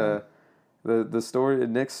just the story,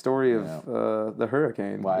 Nick's story of the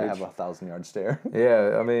hurricane. Why I have a 1,000-yard stare.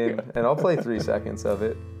 Yeah, I mean, and I'll play 3 seconds of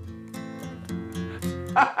it.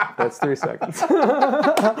 That's 3 seconds.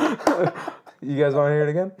 You guys want to hear it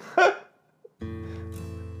again?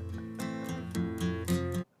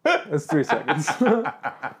 That's 3 seconds.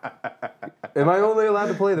 Am I only allowed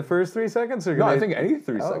to play the first 3 seconds? Or I think any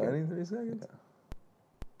 3 seconds. Any 3 seconds?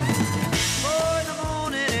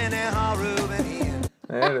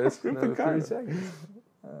 There it is. Another 3 seconds.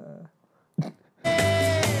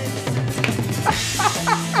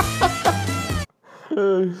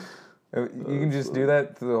 You can just do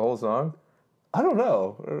that through the whole song? I don't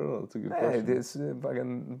know. It's a good Hey, question. this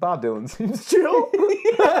fucking Bob Dylan seems chill.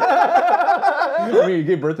 I mean, you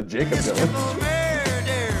gave birth to Jacob Dylan.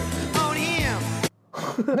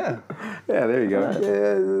 Yeah, there you go.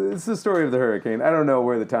 Yeah, it's the story of the hurricane. I don't know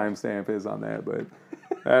where the timestamp is on that, but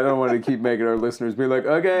I don't want to keep making our listeners be like,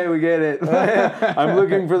 okay, we get it. I'm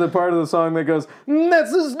looking for the part of the song that goes,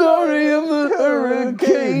 that's the story of the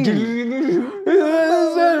hurricane.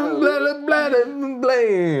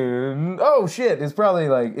 Oh shit! It's probably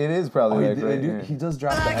like it is probably like right here. He does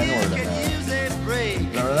drop the N-word in that.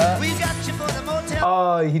 Remember that?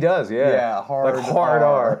 Oh, he does. Yeah. Yeah, hard like hard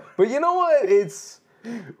R. R. But you know what? It's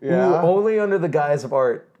Yeah. only under the guise of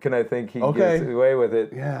art can I think he gets away with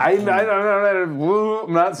it. Yeah. I'm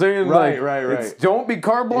not saying Right, like right. It's, don't be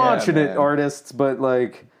carte blanche in it, man. artists. But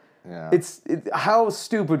like, Yeah. how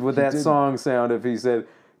stupid would that song sound if he said.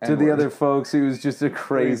 To the N-word. other folks, he was just a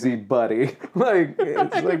crazy buddy. Like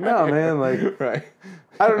it's like no man, like right.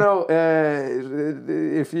 I don't know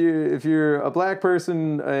if you're a black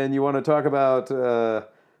person and you want to talk about the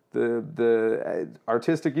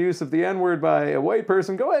artistic use of the N-word by a white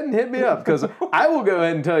person, go ahead and hit me up because I will go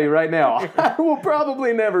ahead and tell you right now I will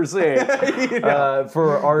probably never say it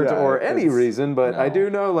for art or any reason, but I do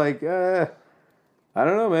know like. I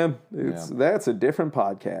don't know, man. That's a different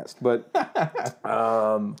podcast. But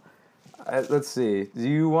let's see. Do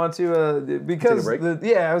you want to? Because Take a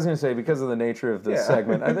break? I was going to say because of the nature of this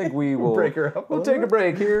segment, I think we will break her up a We'll little take a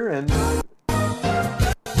break here and.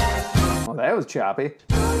 Well, that was choppy.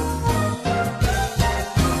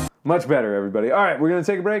 Much better, everybody. All right, we're going to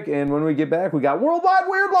take a break, and when we get back, we got Worldwide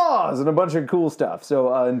Weird Laws and a bunch of cool stuff.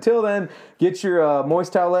 So until then, get your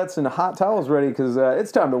moist towelettes and hot towels ready, because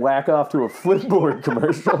it's time to whack off to a Flipboard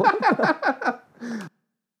commercial.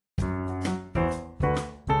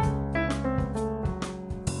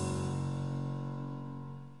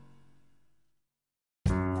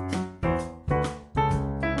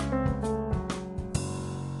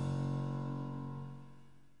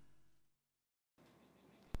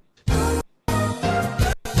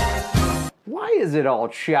 Why is it all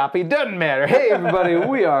choppy? Doesn't matter. Hey, everybody,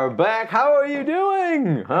 we are back. How are you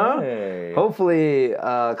doing? Huh? Hey. Hopefully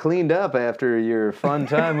cleaned up after your fun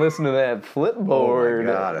time listening to that Flipboard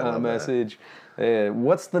God, I love message.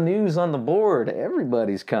 What's the news on the board?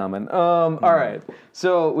 Everybody's coming. All right.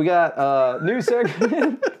 So we got a new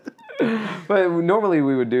segment. But normally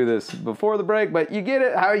we would do this before the break, but you get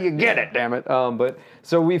it how you get it, damn it. But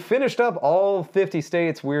so we finished up all 50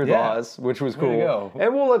 states' weird laws, which was Way to cool. go.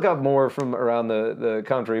 And we'll look up more from around the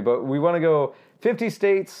country, but we want to go 50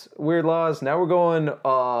 states, weird laws. Now we're going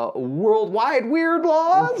worldwide weird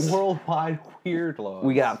laws. Worldwide weird laws.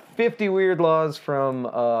 We got 50 weird laws from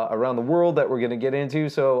around the world that we're going to get into.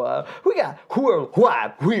 So we got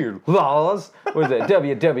worldwide weird laws. What is it?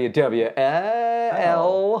 WWWL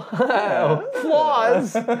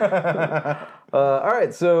flaws. All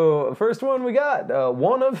right, so first one we got,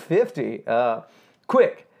 one of 50.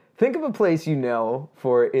 Quick, think of a place you know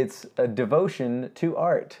for its devotion to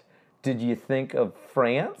art. Did you think of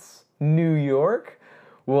France? New York?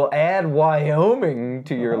 We'll add Wyoming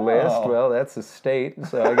to your list. Well, that's a state,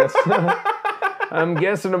 so I guess I'm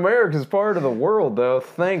guessing America's part of the world, though.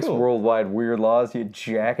 Thanks, Worldwide Weird Laws, you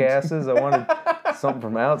jackasses. I wanted something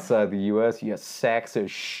from outside the U.S., you sacks of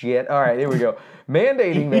shit. All right, here we go.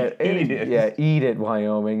 Mandating that... Eat it. Yeah, eat it,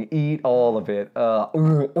 Wyoming. Eat all of it. But,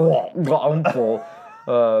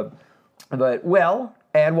 well...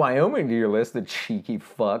 Add Wyoming to your list, the cheeky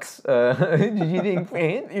fucks. Did you think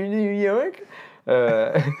France or New York?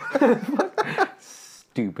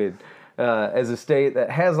 Stupid. As a state that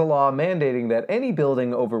has a law mandating that any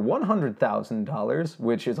building over $100,000,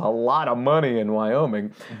 which is a lot of money in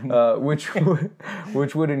Wyoming, which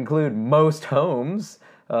would include most homes,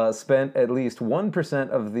 spent at least 1%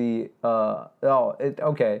 of the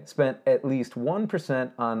spent at least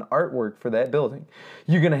 1% on artwork for that building.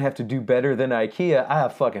 You're gonna have to do better than IKEA. I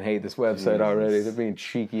fucking hate this website already. They're being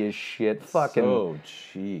cheeky as shit. Fucking So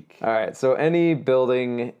cheek. all right. So any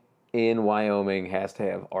building in Wyoming has to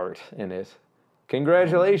have art in it.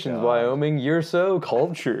 Congratulations, Wyoming. You're so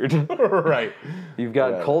cultured. Right. You've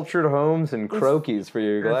got cultured homes and croquis for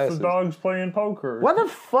your glasses. The dog's playing poker. Why the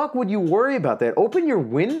fuck would you worry about that? Open your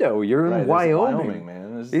window. You're in Right, Wyoming.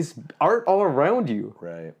 man. There's art all around you.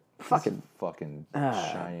 Right. Fucking.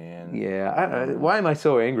 Cheyenne. Yeah. Why am I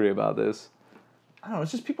so angry about this? I don't know.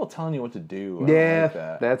 It's just people telling you what to do. I don't Yeah, like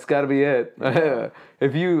that. that's got to be it.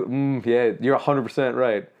 If you, you're 100%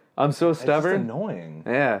 right. I'm so It's just stubborn. annoying.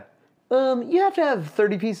 Yeah. You have to have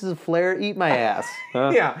 30 pieces of flair. Eat my ass.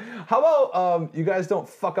 Huh? Yeah. How about you guys don't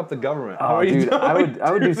fuck up the government? How Oh, are you dude, doing?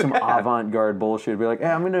 I would do some avant-garde bullshit. Be like, hey,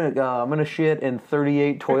 I'm gonna shit in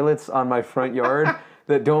 38 toilets on my front yard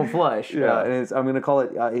that don't flush. Yeah. And I'm gonna call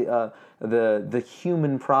it the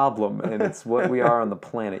human problem, and it's what we are on the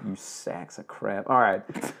planet. You sacks of crap. All right.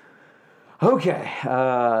 Okay.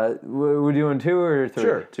 We're doing 2 or 3?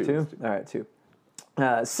 Sure, 2. two. All right, 2.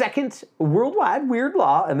 Second worldwide weird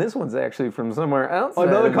law, and this one's actually from somewhere outside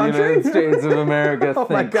Another of country? the United States of America. Oh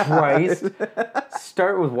my Thank God. Christ.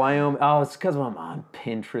 Start with Wyoming. Oh, it's because I'm on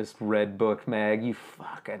Pinterest Red Book Mag. You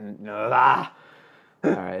fucking All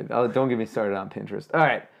right, don't get me started on Pinterest. All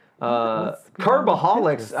right,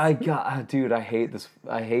 Carbaholics. Dude, I hate this.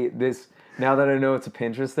 I hate this. Now that I know it's a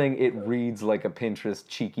Pinterest thing, it reads like a Pinterest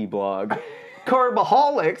cheeky blog.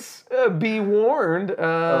 Carbaholics, be warned.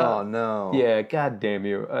 Oh no. Yeah, god damn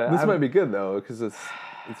you. This might be good though, because it's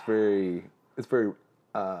very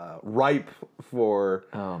ripe for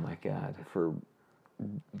Oh my god.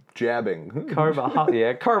 jabbing.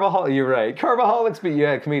 Carbaholic. You're right. Carbaholics, but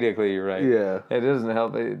yeah, comedically, you're right. Yeah. It doesn't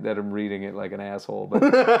help that I'm reading it like an asshole. But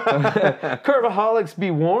Carbaholics,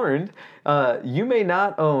 be warned. You may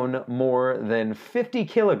not own more than 50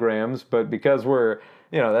 kilograms, but because we're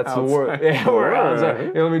that's the word. Yeah, we're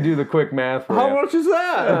outside. Yeah, let me do the quick math for you. How much is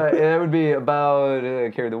that? That would be about,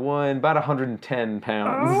 carry the one, about 110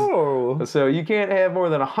 pounds. Oh. So you can't have more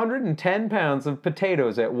than 110 pounds of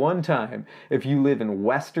potatoes at one time if you live in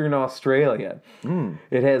Western Australia.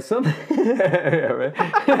 It has something...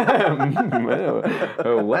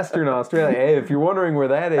 Western Australia. Hey, if you're wondering where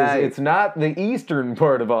that is, it's not the eastern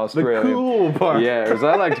part of Australia. The cool part. Yeah, as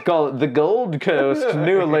I like to call it, the Gold Coast.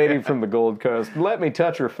 Knew a lady from the Gold Coast. Let me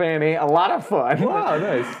touch her fanny. A lot of fun. Wow,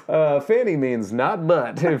 nice. Fanny means not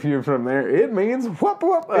butt if you're from there. It means whoop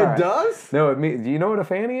whoop. It does? No, it means. Do you know what a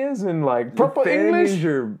fanny is in like proper Fanny English? means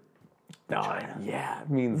your Yeah, it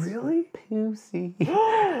means Really? pussy.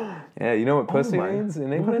 Yeah, you know what pussy my- means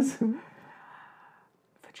in English?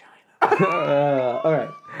 Vagina. All right.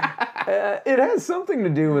 It has something to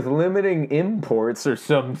do with limiting imports or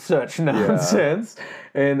some such nonsense.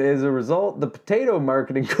 And as a result, the Potato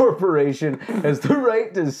Marketing Corporation has the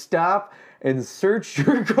right to stop and search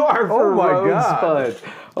your car for my road God. spuds.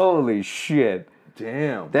 Holy shit.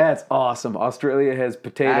 damn. That's awesome. Australia has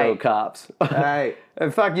potato Hey. cops. Hey.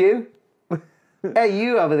 Fuck you. Hey,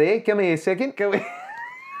 you over there. Come here a second. Come here.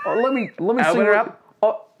 Oh, let me see Open her what- up.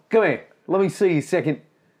 Oh, come here. Let me see you a second.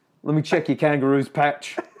 Let me check your kangaroo's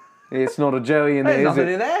patch. It's not a jelly in there, There's is nothing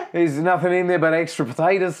it? in there. There's nothing in there but extra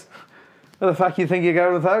potatoes. Where the fuck you think you're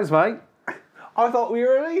going with those, mate? I thought we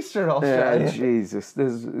were in Eastern Australia. Jesus.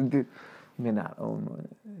 You may not own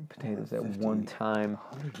potatoes at one time.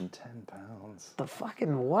 110 pounds. The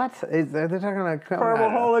fucking what? They're talking about...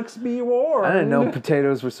 Carbaholics be warned. I didn't know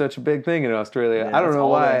potatoes were such a big thing in Australia. I don't that's know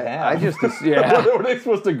all why. they have. I just... Yeah. What are they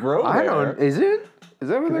supposed to grow I there? don't... Is it? Is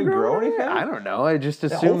that what Can they they grow grow anything? I don't know. I just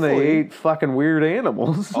assumed they hopefully. ate fucking weird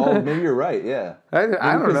animals. Oh, maybe you're right. Yeah. I don't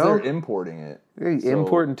Because know. they're importing it. They So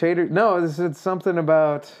Importing tater. No, this is something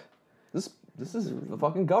about This is the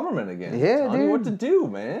fucking government again. Yeah, Telling you what to dude. do,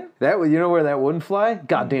 man. that. You know where that wouldn't fly?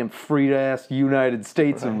 Goddamn free ass United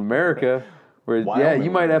States of America. Where Wyoming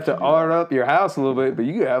you might have to would do art up your house a little bit, but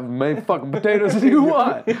you can have many fucking potatoes if you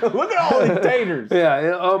want. Look at all these taters.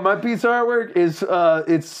 Yeah, my piece of artwork is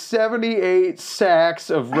it's 78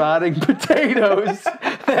 sacks of rotting potatoes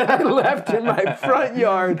that I left in my front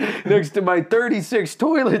yard next to my 36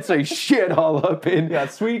 toilets I shit all up in. You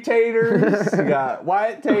got sweet taters. You got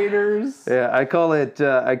white taters. Yeah, I call it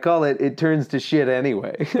it turns to shit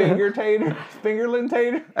anyway. Finger taters. Fingerling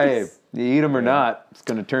taters. Hey, you eat them or not, it's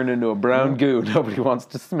gonna turn into a brown goo nobody wants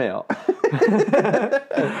to smell.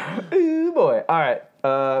 Ooh, boy. All right,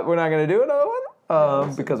 we're not gonna do another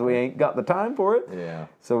one because we ain't got the time for it. Yeah.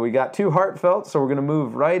 So we got two heartfelt, so we're gonna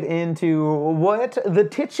move right into what the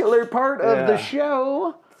titular part of the Yeah.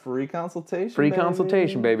 show. Free consultation. Free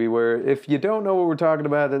consultation, baby, where if you don't know what we're talking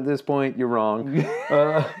about at this point, you're wrong.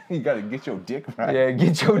 You gotta get your dick right. Yeah,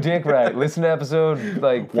 get your dick right. Listen to episode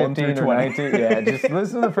like 1 15 through or 20. 19. Yeah, just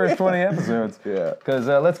listen to the first 20 episodes. Yeah. Because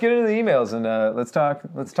let's get into the emails and let's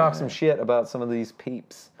talk some shit about some of these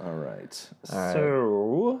peeps. All right. right.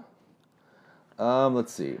 So,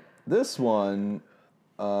 let's see. This one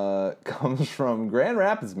comes from Grand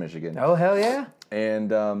Rapids, Michigan. Oh, hell yeah.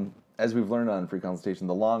 And as we've learned on free consultation,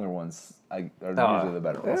 the longer ones are usually the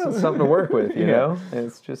better ones. Well, it's something to work with, you know?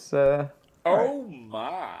 It's just... Oh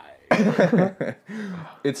my.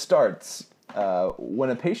 It starts, when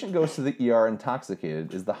a patient goes to the ER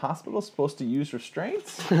intoxicated, is the hospital supposed to use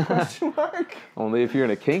restraints? Question mark. Only if you're in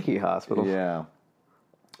a kinky hospital. Yeah.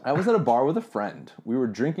 I was at a bar with a friend. We were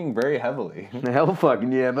drinking very heavily. Hell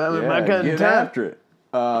fucking yeah, man. My kind of Get time. after it.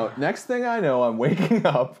 Next thing I know, I'm waking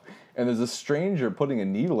up and there's a stranger putting a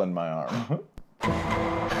needle in my arm.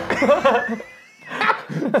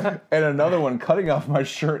 And another one cutting off my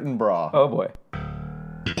shirt and bra. Oh boy.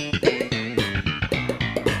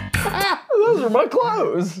 Those are my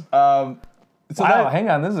clothes. So Wow, that, hang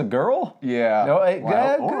on, this is a girl? yeah. No, hey,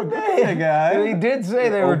 Wow. good Or a day. good guy. He did say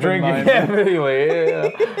they were drinking Open-minded. heavily.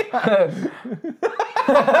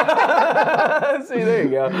 Yeah. See, there you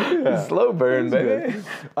go. Slow burn, baby.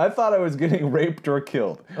 I thought I was getting raped or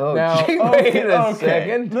killed. Oh, now, gee, wait a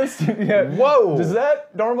second. Listen, yeah. Whoa. Does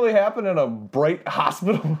that normally happen in a bright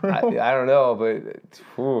hospital room? I don't know, but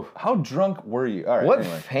whew. How drunk were you? All right. What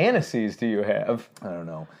Anyway, fantasies do you have? I don't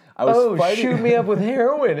know. I was fighting. Shoot me up with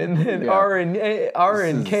heroin and then Yeah. R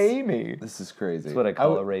and K me. This is crazy. That's what I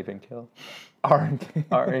call a rape and kill. R and K.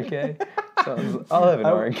 R and K. I'll have an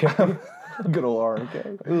R and K. Good old R and K.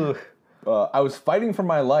 I was fighting for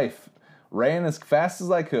my life. Ran as fast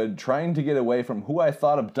as I could, trying to get away from who I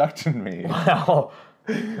thought abducted me. Wow.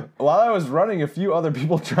 While I was running, a few other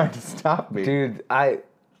people tried to stop me. Dude,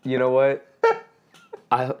 you know what?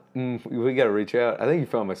 We gotta reach out. I think you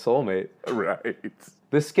found my soulmate. Right.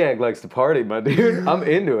 This skag likes to party, my dude. I'm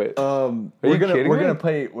into it. We're you gonna kidding me?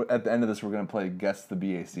 play at the end of this. We're gonna play guess the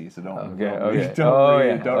BAC. So don't Okay. don't read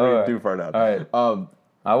All too right. far down. All right.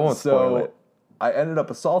 I won't spoil it. I ended up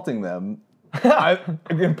assaulting them.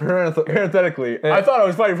 Again, parenthetically, I thought I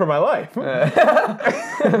was fighting for my life.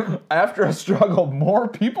 After a struggle, more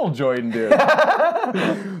people joined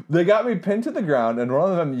in. They got me pinned to the ground, and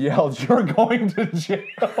one of them yelled, "You're going to jail."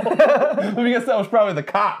 Let me guess, that was probably the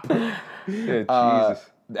cop. Yeah, Jesus.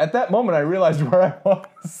 At that moment, I realized where I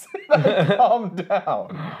was. I calmed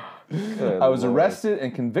down. I was arrested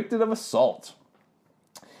and convicted of assault.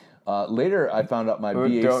 Later, I found out my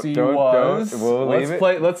BAC was. We'll leave it.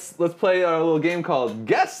 Let's play our little game called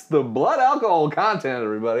Guess the Blood Alcohol Content,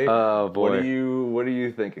 everybody. Oh, boy. What are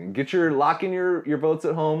you thinking? Lock in your votes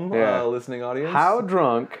at home, Yeah. listening audience. How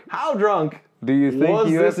drunk How drunk do you think was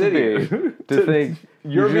you have this to be idiot to think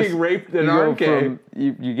you're you being just- raped in you go R&K? from-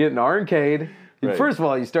 You get an R&K'd. Right. First of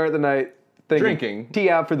all, you start the night thinking, Drinking. Tee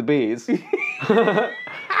out for the bees.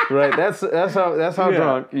 Right. That's how Yeah.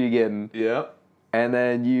 drunk you're getting. Yep. And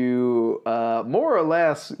then you more or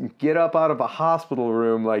less get up out of a hospital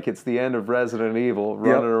room like it's the end of Resident Evil,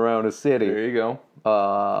 running around a city. There you go.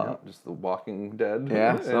 Just the Walking Dead.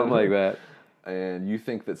 Yeah, something like that. And you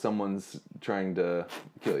think that someone's trying to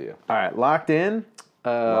kill you. All right, locked in.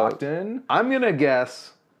 Locked in. I'm gonna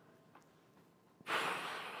guess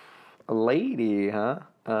a lady, huh?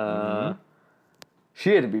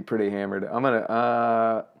 She had to be pretty hammered. I'm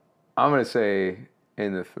gonna say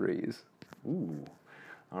in the threes. Ooh.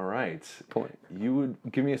 All right. Point. You would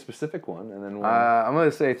give me a specific one, and then one. I'm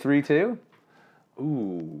gonna say 3-2.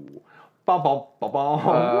 Ooh. Ba, ba, ba, ba.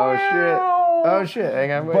 Oh shit! Oh shit!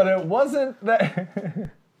 Hang on, wait. But it wasn't that.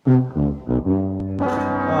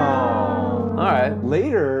 Oh. All right.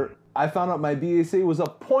 Later, I found out my BAC was a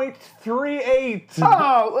 .38.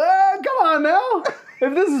 Oh, come on now!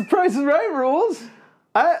 If this is Price is Right rules,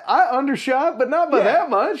 I undershot, but not by that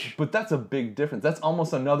much. But that's a big difference. That's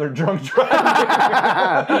almost another drunk drive.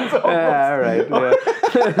 Yeah, all right. Yeah.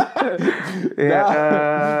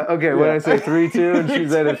 Yeah. Okay, when I say 3-2 and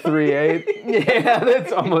she's at a 3-8, yeah,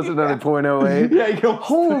 that's almost another .08. Yeah, you go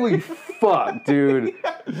Holy fuck, dude.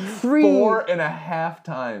 4.5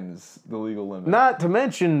 times the legal limit. Not to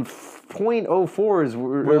mention .04 is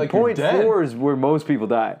Where, like, you're dead. .4 is where most people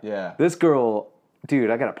die. Yeah. This girl, dude,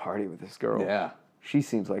 I got to party with this girl. Yeah. She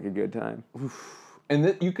seems like a good time.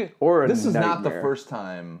 And you can. Or a this is not the nightmare. first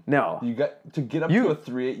time. No. You got to get up to a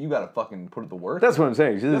 3.8. You got to fucking put it to work. That's what I'm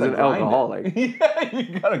saying. She's You an gotta grind it. alcoholic. Yeah,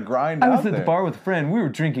 you gotta grind. I out was at there. the bar with a friend. We were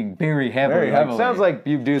drinking very heavily. Very Like, heavily. sounds like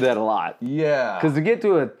you do that a lot. Yeah. Because to get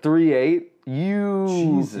to a 3.8,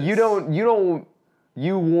 Jesus.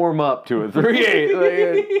 you warm up to a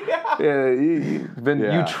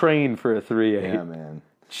 3.8. You train for a 3.8. Yeah, man.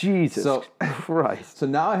 Jesus So- Christ. So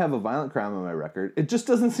now I have a violent crime on my record. It just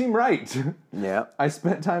doesn't seem right. Yeah. I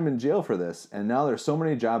spent time in jail for this, and now there's so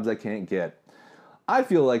many jobs I can't get. I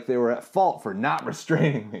feel like they were at fault for not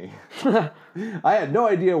restraining me. I had no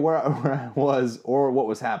idea where I was or what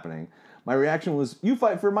was happening. My reaction was, "You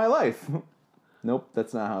fight for my life." Nope,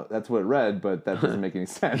 that's what it read, but that doesn't make any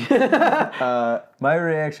sense. My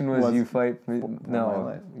reaction was you fight for my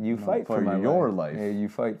life. You fight for for my your life. Yeah, you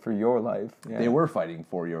fight for your life. Yeah. They were fighting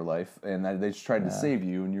for your life, and they just tried to save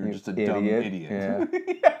you, and you're just a dumb idiot. Yeah.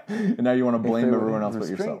 And now you want to blame they were everyone else but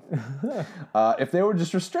restrained- yourself. If they were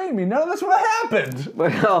just restraining me, none of this would have happened.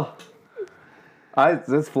 Well,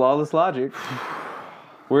 That's flawless logic.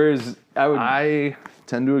 Whereas I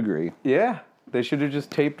tend to agree. yeah, they should have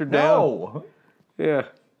just taped her down. No. Yeah.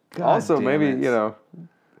 God also, damn maybe it.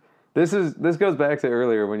 this goes back to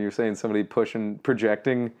earlier when you're saying somebody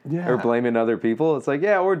projecting, Yeah. or blaming other people. It's like,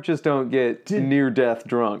 yeah, or just don't get near death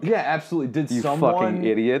drunk. Yeah, absolutely. Did You someone fucking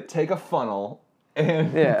idiot. take a funnel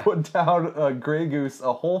and Yeah. put down a Grey Goose,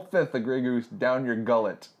 a whole fifth of Grey Goose down your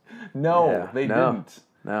gullet? No, Yeah, they no. didn't.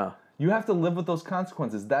 No. You have to live with those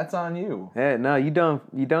consequences. That's on you. Yeah, no, you don't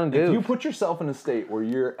If goof. you put yourself in a state where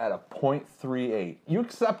you're at a 0.38, you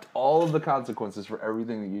accept all of the consequences for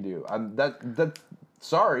everything that you do.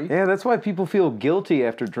 Sorry. Yeah, that's why people feel guilty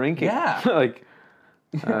after drinking. Yeah. like,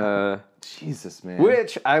 Jesus, man.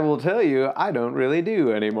 which I will tell you, I don't really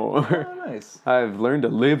do anymore. Oh, nice. I've learned to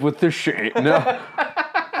live with the shame. No.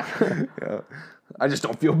 I just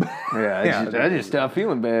don't feel bad. Yeah, I just stopped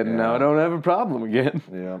feeling bad, and now I don't have a problem again.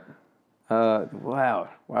 Yep. Wow,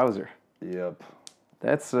 wowzer. Yep.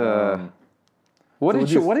 That's what did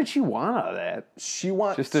just- what did she want out of that? She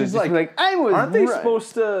wants. Just to she's just be like, I was. aren't they right."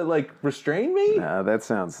 supposed to like restrain me? No, that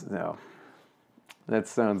sounds no. That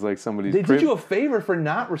sounds like somebody's. They did you a favor for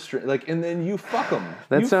not restrain, like, and then you fuck them.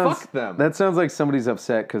 That you sounds. fuck them. That sounds like somebody's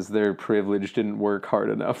upset because their privilege didn't work hard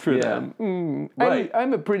enough for Yeah. them. Right.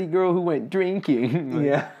 I'm a pretty girl who went drinking. Like,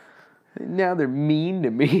 yeah. Now they're mean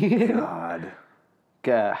to me. God.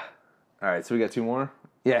 God. All right, so we got two more.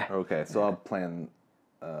 Yeah. Okay, so I'll plan.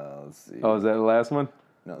 Let's see. Oh, is that the last one?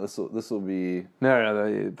 No, this will be. No,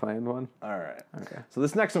 the planned one. All right. Okay. So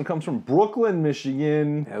this next one comes from Brooklyn,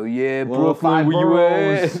 Michigan. Hell yeah, Little Brooklyn, five where you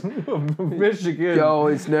boroughs at? of Michigan. Yo,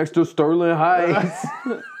 it's next to Sterling Heights.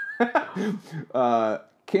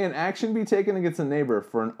 Can action be taken against a neighbor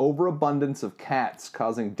for an overabundance of cats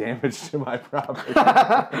causing damage to my property?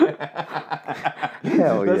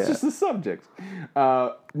 Hell That's just the subject.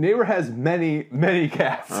 Neighbor has many, many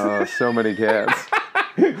cats Oh, so many cats.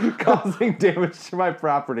 causing damage to my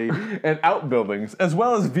property and outbuildings, as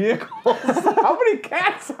well as vehicles. How many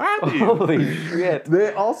cats have you? Holy shit.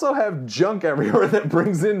 They also have junk everywhere that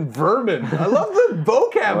brings in vermin. I love the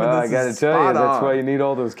vocab Well, of I this. gotta It's tell you, spot that's on. why you need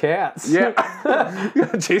all those cats. Yeah. You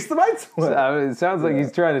gotta chase the mites away. I mean, it sounds like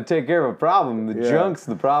he's trying to take care of a problem. The junk's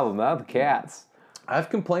the problem, not the cats. I've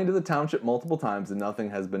complained to the township multiple times and nothing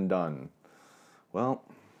has been done. Well,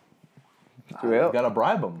 you Well, gotta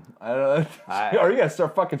bribe them. Or you gotta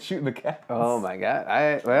start fucking shooting the cats. oh my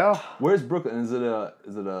god. Where's Brooklyn? Is it a?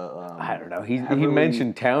 I don't know. He Heavily-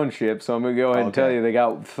 mentioned township, so I'm gonna go ahead and tell Okay. you they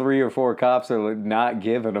got 3 or 4 cops that are like not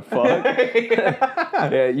giving a fuck.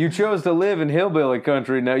 Yeah, you chose to live in hillbilly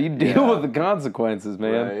country. Now you deal with the consequences,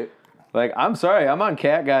 man. Right. Like, I'm sorry, I'm on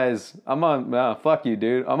cat guys. Fuck you,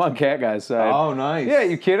 dude. I'm on cat guys' side. Oh, nice. Yeah,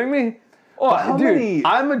 you kidding me? Oh, how dude, many-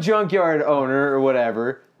 I'm a junkyard owner or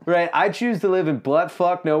whatever. Right, I choose to live in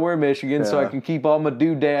buttfuck nowhere, Michigan, so I Yeah. can keep all my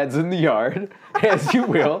doodads in the yard, as you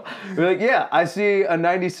will. Be like, yeah, I see a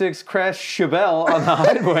 '96 crash Chevelle on the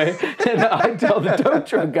highway, and I tell the tow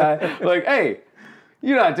truck guy, like, hey,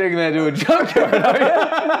 you're not taking that to a junkyard,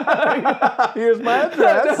 are you? Here's my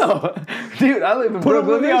address. No. Dude, I live in Put 'em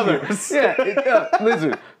Brooklyn. in the Yeah,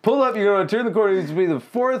 listen. Pull up. You're going to turn the corner. It's to be the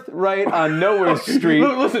 4th right on Nowhere Street.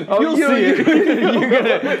 Listen, you'll see it.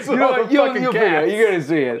 You'll figure it. You're going to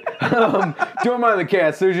see it. Don't mind the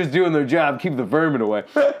cats. They're just doing their job. Keep the vermin away.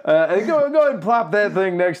 And go ahead and plop that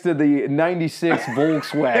thing next to the '96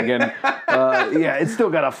 Volkswagen. Yeah, it's still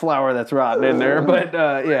got a flower that's rotten in there, but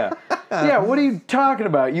yeah. Yeah, what are you talking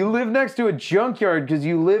about? You live next to a junkyard because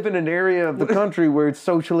you live in an area of the country where it's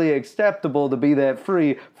socially acceptable to be that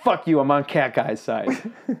free. Fuck you, I'm on cat guy's side.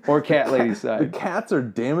 Or cat lady's The side. cats are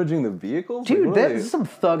damaging the vehicles? Dude, Like, what are that's some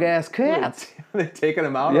thug-ass cats. they taking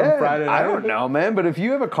them out Yeah, on Friday night? I don't know, man, but if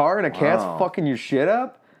you have a car and a cat's Wow. fucking your shit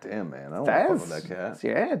up, Damn, man. I don't want to fuck with that's... that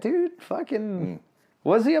cat. Yeah, dude, fucking...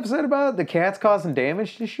 Was he upset about the cats causing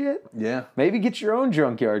damage to shit? Yeah. Maybe get your own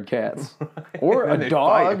junkyard cats. Or And a they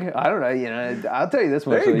dog. fight. I don't know, I'll tell you this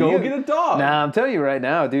much. There you so go, get a dog. Nah, I'm telling you right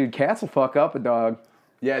now, dude, cats will fuck up a dog.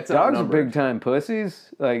 Yeah, it's Dogs are outnumbered. big time pussies.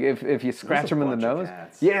 Like if you scratch them in the bunch of nose.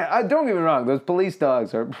 cats. Yeah, don't get me wrong. Those police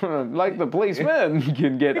dogs are like the policemen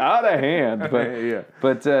can get out of hand. But Yeah.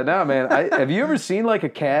 but no, man. Have you ever seen like a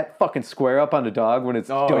cat fucking square up on a dog when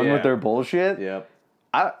it's Oh, done yeah. with their bullshit? Yep.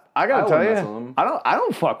 I gotta I tell wouldn't you, mess with 'em. I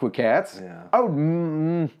don't fuck with cats. Yeah.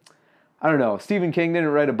 I don't know. Stephen King didn't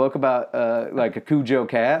write a book about like a Cujo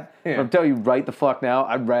cat. I'm telling you right the fuck now,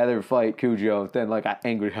 I'd rather fight Cujo than like an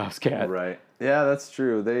angry house cat. Right. Yeah, that's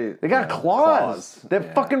true. They got claws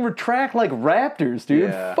that fucking retract like raptors,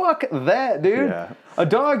 dude. Yeah. Fuck that, dude. Yeah. A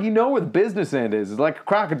dog, you know where the business end is. It's like a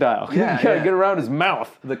crocodile. Yeah, you gotta yeah. get around his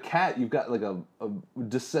mouth. The cat, you've got like a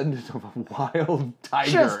descendant of a wild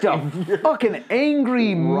tiger. Just a fucking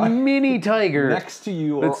angry mini tiger. next to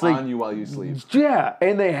you or It's like- on you while you sleep. Yeah,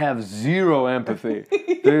 and they have zero empathy.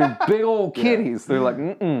 They're big old kitties. They're like,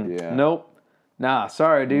 Yeah. nope. Nah,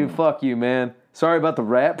 sorry, dude. Fuck you, man. Sorry about the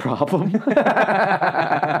rat problem.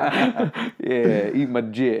 Yeah, eat my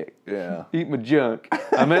dick. Yeah. Eat my junk.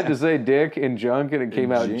 I meant to say dick and junk, and it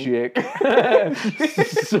came out jick.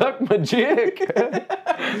 Suck my jick.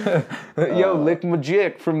 Yo, lick my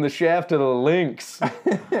jick from the shaft of the lynx.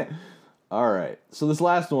 All right. So this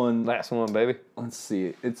last one, Last one, baby. let's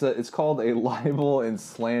see. It's called a libel and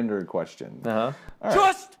slander question.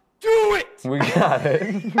 Just do it! We got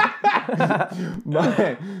it.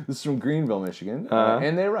 This is from Greenville, Michigan,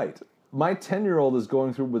 and they write, "My 10-year-old is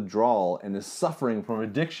going through withdrawal and is suffering from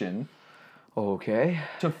addiction Okay.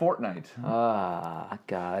 to Fortnite. Ah,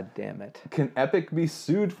 god damn it. Can Epic be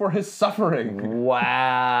sued for his suffering?"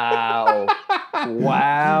 Wow.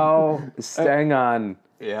 Wow. Hang on.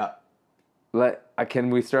 Yeah. Can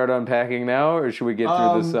we start unpacking now, or should we get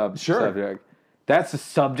through the sure. subject? That's the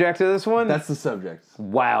subject of this one? That's the subject.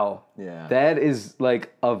 Wow. Yeah. That is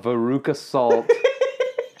like a Veruca Salt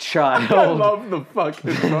child. I love the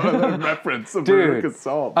fucking reference of Dude, Veruca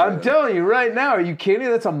Salt. I'm telling you right now, are you kidding?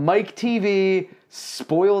 That's a Mike TV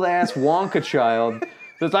spoiled ass Wonka child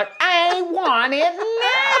that's like, I want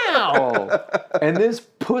it now. And this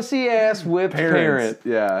pussy ass whipped parent.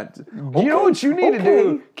 Yeah. You know what you need to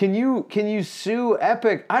do? Can you sue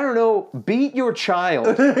Epic? I don't know. Beat your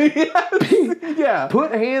child. Yeah.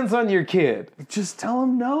 Put hands on your kid. Just tell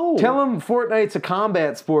him no. Tell him Fortnite's a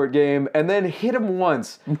combat sport game, and then hit him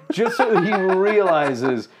once, just so he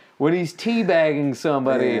realizes when he's teabagging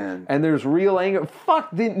somebody Man. and there's real anger.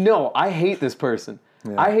 No, I hate this person.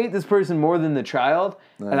 I hate this person more than the child,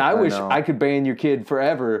 and I wish know. I could ban your kid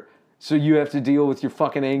forever. So you have to deal with your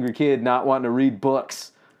fucking angry kid not wanting to read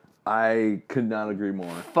books. I could not agree more.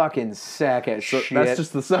 Fucking sack of shit. That's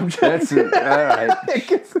just the subject. That's it. All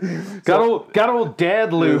right. Got old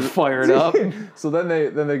Dad Lou fired up. So then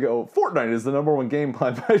they go, Fortnite is the #1 game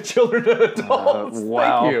played by children and adults.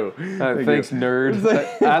 Wow. Thank you. Thanks,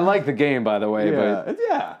 nerd. I like the game, by the way, but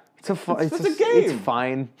Yeah. it's a It's a game. It's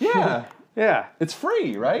fine. Yeah. Yeah. It's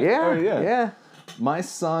free, right? Yeah. Oh, Yeah. My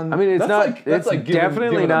son. I mean, it's that's not. like- that's it's like giving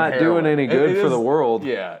definitely them not doing heroin. any good It for the is- world.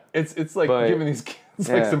 Yeah. It's like But- giving these kids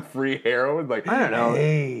like yeah. some free heroin. Like, I don't know.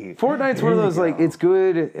 Hey, Fortnite's one of here those you like go. it's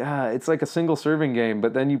good. It's like a single serving game,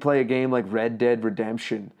 but then you play a game like Red Dead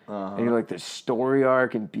Redemption, and you're like, there's story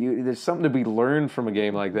arc and beauty. There's something to be learned from a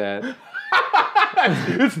game like that.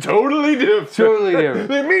 It's totally different. Totally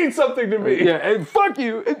different. It means something to me. Yeah, and fuck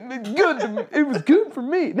you. It's good. It was good for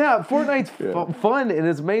me. Now Fortnite's fun and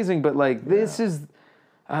it's amazing, but like this is,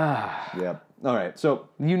 Yeah. All right. So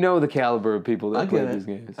you know, the caliber of people that I play get it. these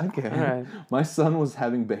games. I get it. All right. My son was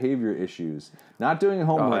having behavior issues, not doing I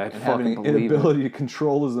homework, and having an fucking believe it. inability to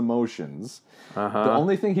control his emotions. The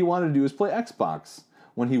only thing he wanted to do was play Xbox.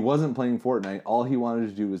 When he wasn't playing Fortnite, all he wanted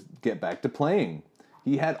to do was get back to playing.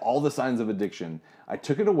 He had all the signs of addiction. I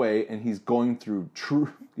took it away, and he's going through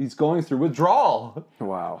withdrawal.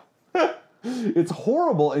 Wow. It's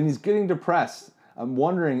horrible, and he's getting depressed. I'm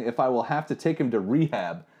wondering if I will have to take him to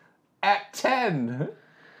rehab at 10.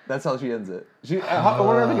 That's how she ends it. I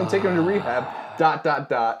wonder if I can take him to rehab, ...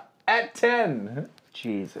 at 10.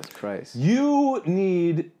 Jesus Christ. You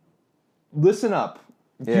need, listen up.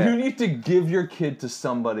 Yeah. You need to give your kid to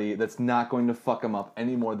somebody that's not going to fuck him up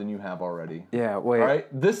any more than you have already. Yeah. Wait. All right?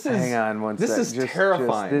 This is, Hang on one this sec. is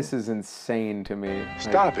terrifying. this is insane to me.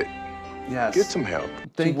 Stop it. Yes. Get some help.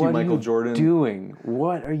 Thank you, What Michael are you Jordan. doing?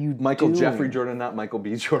 What are you Michael doing? Jeffrey Jordan, not Michael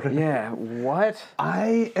B. Jordan. Yeah. What?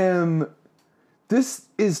 This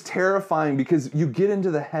is terrifying because you get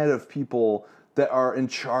into the head of people that are in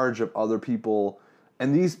charge of other people,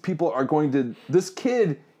 and these people are this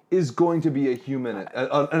kid is going to be a human,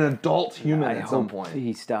 an adult human I at some hope point.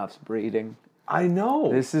 he stops breeding. I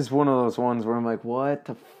know. This is one of those ones where I'm like, what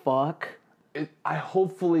the fuck? I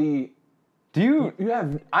hopefully... Do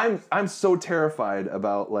you? I'm so terrified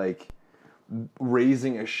about, like,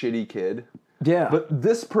 raising a shitty kid. Yeah. But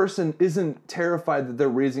this person isn't terrified that they're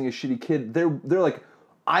raising a shitty kid. They're like,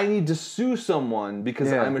 I need to sue someone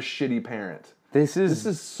because Yeah. I'm a shitty parent. this This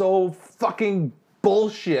is so fucking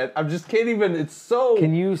bullshit. I just can't even. It's so.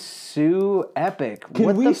 Can you sue Epic? Can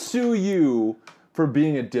What we the sue you for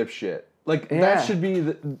being a dipshit? Like Yeah. that should be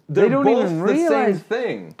They they're don't both even the realize same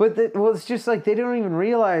thing. But it's just like they don't even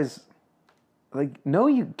realize. Like, no,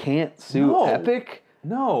 you can't sue No. Epic.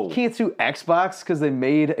 No. You can't sue Xbox because they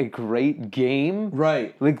made a great game.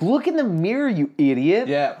 Right. Like, look in the mirror, you idiot.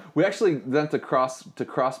 Yeah, we actually went to cross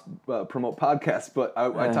promote podcasts, but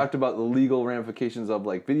I talked about the legal ramifications of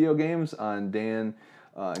like video games on Dan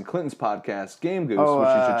and Clinton's podcast, Game Goose, which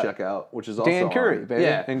you should check out, which is also Dan Curry, on, baby.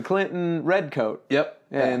 Yeah, And Clinton Redcoat. yep.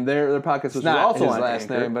 Yeah. And their podcast, which is Not also his on last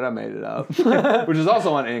Anchor, name, but I made it up. which is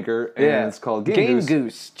also on Anchor, and it's called Game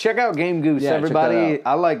Goose. Check out Game Goose, Yeah, check everybody. that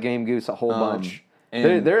out. I like Game Goose a whole bunch.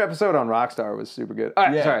 and- Their episode on Rockstar was super good. All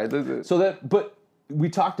right, Yeah. sorry. So that, but we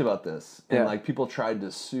talked about this, and Yeah. like people tried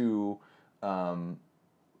to sue.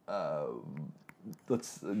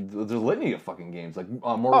 There's a litany of fucking games like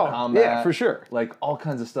Mortal Kombat. yeah, for sure. Like all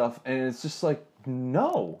kinds of stuff, and it's just like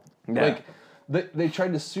no. Yeah. Like they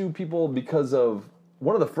tried to sue people because of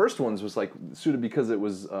one of the first ones was like sued it because it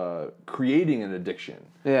was creating an addiction.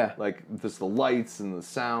 Yeah. Like just the lights and the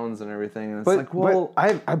sounds and everything, and it's But, like, well,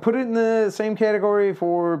 but I put it in the same category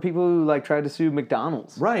for people who like tried to sue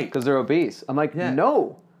McDonald's. Right. Because they're obese. I'm like, Yeah.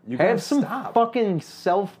 no. You gotta have some stop. fucking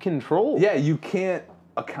self-control. yeah, you can't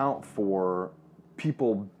account for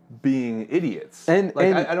people being idiots. And like,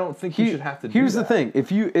 and I don't think you should have to do Here's the that. thing: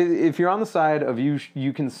 if you're on the side of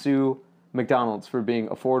you can sue McDonald's for being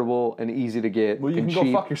affordable and easy to get. Well, you and can go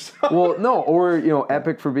cheap. fuck yourself. Well, no, or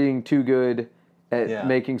Epic for being too good at Yeah.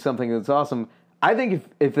 making something that's awesome. I think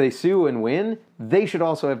if they sue and win, they should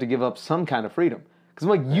also have to give up some kind of freedom. Because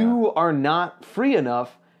I'm like, you are not free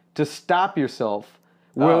enough to stop yourself.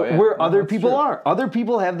 Where, yeah. where No, other that's people true. are. Other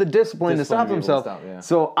people have the discipline to stop to be able to themselves. stop, yeah.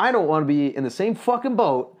 So I don't want to be in the same fucking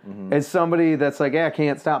boat as somebody that's like, I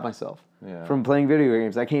can't stop myself Yeah. from playing video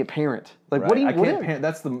games. I can't parent. Like, Right. what do you? I what can't do- parent.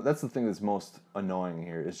 That's the thing that's most annoying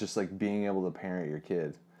here. Is just like being able to parent your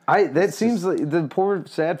kid. That seems like the poor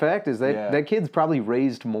sad fact is that Yeah. that kid's probably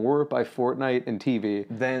raised more by Fortnite and TV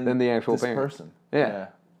Than the actual this parent. person. Yeah.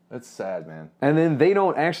 That's sad, man. And then they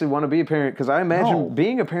don't actually want to be a parent because I imagine No.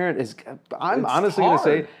 being a parent is. I'm It's honestly going to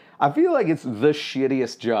say, hard. I feel like it's the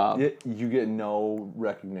shittiest job. You get no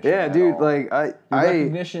recognition. Yeah, at dude. all. Like Your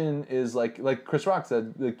recognition is like Chris Rock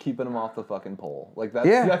said, like, keeping him off the fucking pole. Like that's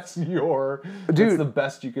Yeah. that's Dude. the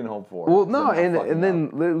best you can hope for. Well, Them no, not and fucking then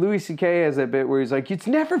up. Louis C.K. has that bit where he's like, "It's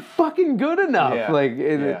never fucking good enough." Yeah, Like,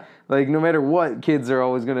 yeah. like no matter what, kids are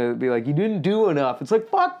always gonna be like, "You didn't do enough." It's like,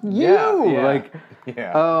 "Fuck you!" Yeah. Like,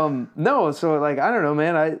 yeah. no. So like, I don't know,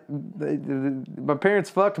 man. My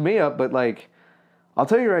parents fucked me up, but like, I'll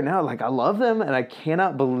tell you right now, like, I love them, and I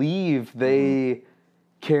cannot believe they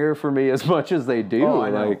care for me as much as they do. Oh, I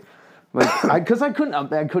know. Because I could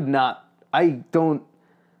not.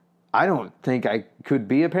 I don't think I could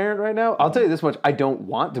be a parent right now. I'll tell you this much: I don't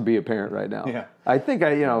want to be a parent right now. Yeah. I think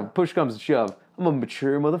push comes to shove, I'm a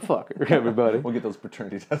mature motherfucker. Everybody. We'll get those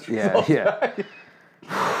paternity test Yeah, results. yeah.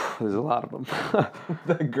 There's a lot of them.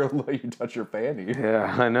 That girl let you touch her fanny.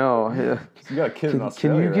 Yeah, I know. Yeah. You got a kid in Can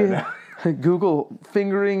Australia you right get now. Google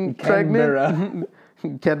fingering pregnant?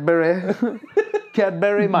 Cadbury.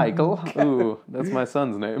 Cadbury Michael. Ooh, that's my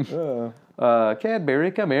son's name.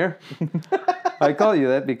 Cadbury, come here. I call you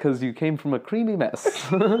that because you came from a creamy mess.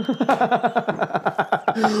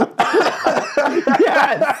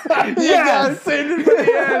 Yes! Yes! Saved it for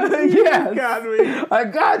the end. Yes! Got me. I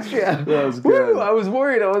got you. That was good. I was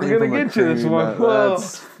worried I was going to get you this one.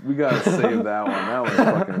 Oh. We gotta save that one. That was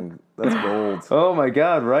fucking. That's gold. Oh my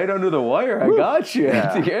God! Right under the wire, I got you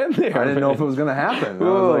at the end there. I didn't know if it was gonna happen. I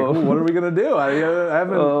was like, "Ooh, what are we gonna do? I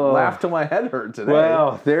haven't laughed till my head hurt today.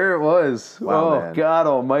 Wow, there it was. Wow, oh man. God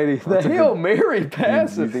Almighty! The Hail Mary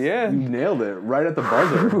pass at the You end. nailed it right at the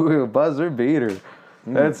buzzer. Ooh, buzzer beater.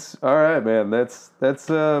 That's all right, man.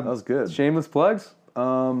 That was good. Shameless plugs.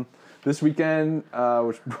 This weekend,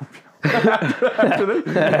 which after this,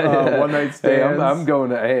 one night stands. Hey, I'm going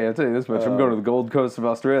to. Hey, I'll tell you this much. I'm going to the Gold Coast of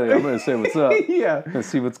Australia. I'm going to say what's up. Yeah. Let's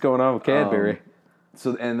see what's going on with Cadbury.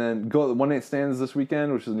 So and then go one night stands this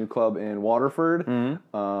weekend, which is a new club in Waterford.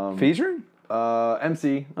 Featuring?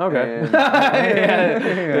 MC. Okay. And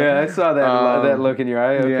yeah, I saw that that look in your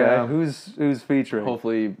eye. Okay. yeah. Who's featuring?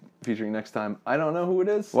 hopefully featuring next time. I don't know who it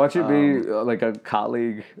is. Watch it be like a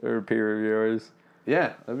colleague or peer of yours.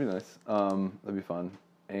 Yeah, that'd be nice. That'd be fun.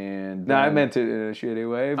 And No, I then- meant it in a shitty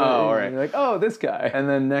way. But Oh, all right. you're like, oh, this guy. And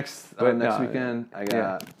then next But next no, weekend, I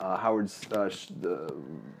got Howard's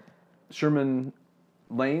Sherman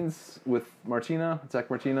Lanes with Zach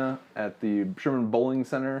Martina at the Sherman Bowling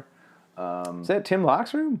Center. Is that Tim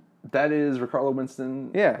Locke's room? That is Ricardo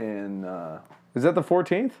Winston. Yeah. And Is that the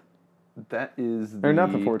 14th? that is the... Or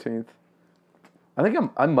not the 14th? I think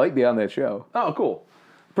I might be on that show. Oh, cool.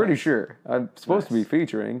 Pretty sure. I'm supposed to be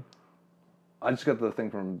featuring. I just got the thing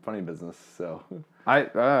from Funny Business, so.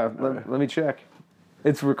 Let me check.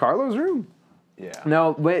 It's for Carlo's room? Yeah.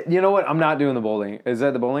 No, wait, you know what? I'm not doing the bowling. Is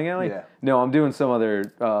that the bowling alley? Yeah. No, I'm doing some other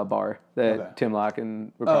bar that Okay. Tim Locke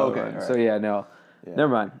and Ricardo okay, run. all So right. yeah, no. Yeah.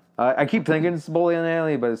 Never mind. I keep thinking it's the bowling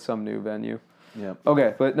alley, but it's some new venue. Yep.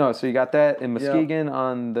 Okay, but no, so you got that in Muskegon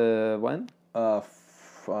on the when?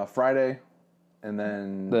 Friday, and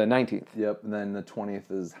then The 19th. Yep. And then the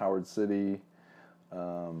 20th is Howard City.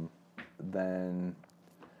 Then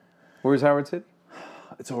Where's Howard City?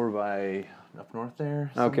 it's over by up north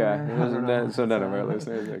there. Okay, somewhere. so none of our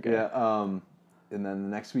listeners. Okay. Yeah. And then the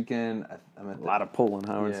next weekend, I'm at A lot of pull in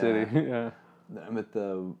Howard Yeah. City. Yeah. I'm at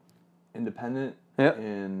the Independent Yep.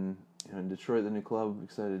 in Detroit, the new club.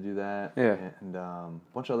 Excited to do that. Yeah. And a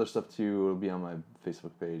bunch of other stuff too. It'll be on my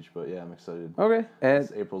Facebook page. But yeah, I'm excited. Okay.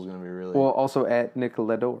 This April's gonna be really. Well, also at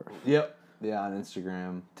Nicolador. Yep. Yeah, on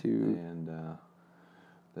Instagram To- and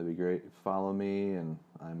that'd be great. Follow me, and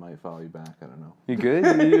I might follow you back. I don't know. You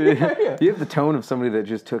good? You have the tone of somebody that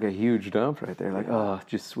just took a huge dump right there. Like, oh,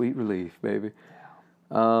 just sweet relief, baby.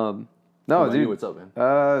 No, What about dude. you? What's up, man?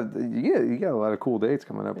 Yeah, you got a lot of cool dates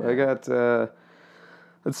coming up. I got,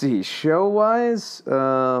 let's see, show-wise,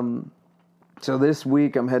 so this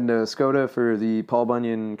week I'm heading to Skoda for the Paul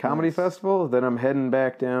Bunyan Comedy Festival. Then I'm heading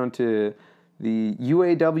back down to the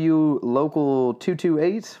UAW Local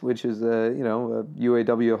 228, which is a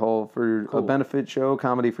UAW hall for a benefit show,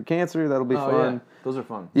 Comedy for Cancer. That'll be fun. Yeah. Those are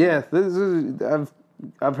fun. Yeah,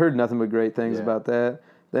 I've heard nothing but great things Yeah. about that.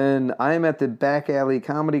 Then I'm at the Back Alley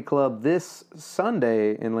Comedy Club this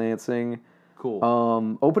Sunday in Lansing.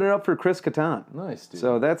 Cool. Opening up for Chris Kattan. Nice, dude.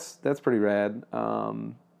 So that's pretty rad.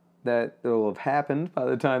 That will have happened by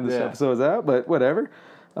the time this Yeah. episode's out, but whatever.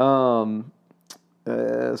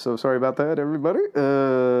 So sorry about that, everybody.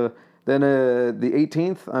 Then the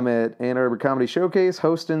 18th, I'm at Ann Arbor Comedy Showcase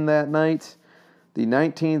hosting that night. The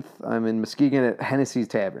 19th, I'm in Muskegon at Hennessy's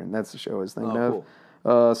Tavern. That's the show I was thinking of. Cool.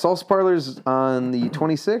 Salsa Parlors on the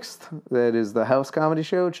 26th. That is the House Comedy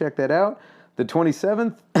Show. Check that out. The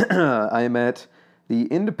 27th, I am at the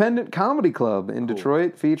Independent Comedy Club in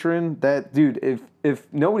Detroit, featuring that dude. If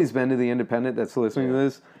nobody's been to the Independent that's listening to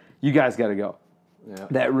this, you guys got to go. Yeah.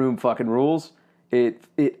 That room fucking rules. It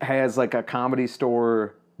has like a Comedy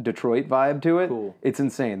Store Detroit vibe to it. Cool. It's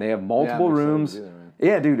insane. They have multiple I'm excited to rooms. be there, man.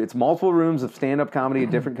 Yeah, dude, it's multiple rooms of stand-up comedy,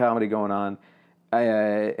 different comedy going on,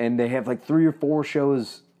 and they have like 3 or 4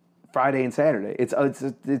 shows Friday and Saturday. It's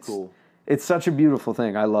Cool. It's such a beautiful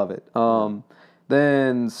thing. I love it.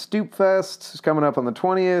 Then Stoop Fest is coming up on the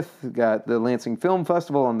 20th. We've got the Lansing Film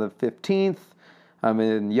Festival on the 15th. I'm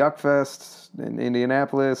in Yuck Fest in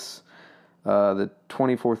Indianapolis, the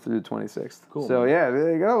 24th through the 26th. Cool, So man. yeah,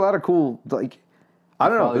 they got a lot of cool, like, I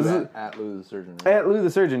don't know. Probably This is at Lou the Surgeon. Right? at Lou the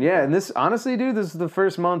Surgeon, yeah. And this, honestly, dude, this is the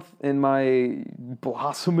first month in my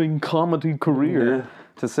blossoming comedy career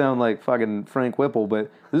to sound like fucking Frank Whipple,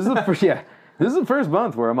 but this is the first, this is the first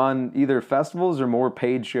month where I'm on either festivals or more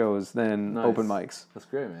paid shows than Nice. open mics. That's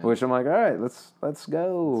great, man. Which I'm like, all right, let's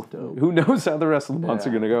go. Who knows how the rest of the months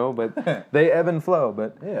are gonna go, but they ebb and flow.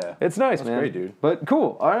 But Yeah. it's nice, That's man. great, dude. But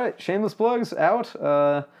cool. All right, shameless plugs out.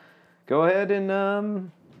 Go ahead and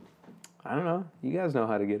I don't know. You guys know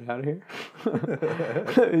how to get out of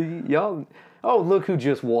here. Y'all. Oh, look who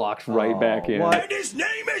just walked right back in. what? And his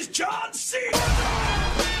name is John C.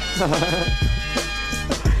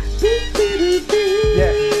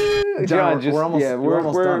 Yeah. John, we're just almost- yeah, we're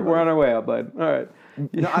almost done, we're buddy. on our way up, bud. All right.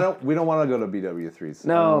 No, we don't want to go to BW3s.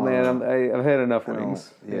 No, man, I've had enough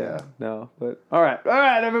wings. yeah. No, but all right,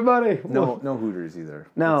 everybody. No Hooters either.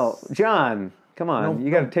 No, John, come on. You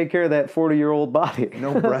got to take care of that 40-year-old body.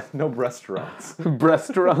 No restaurants.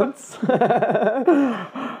 Restaurants.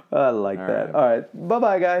 I like that. right. All right.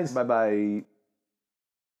 Bye-bye, guys. Bye bye.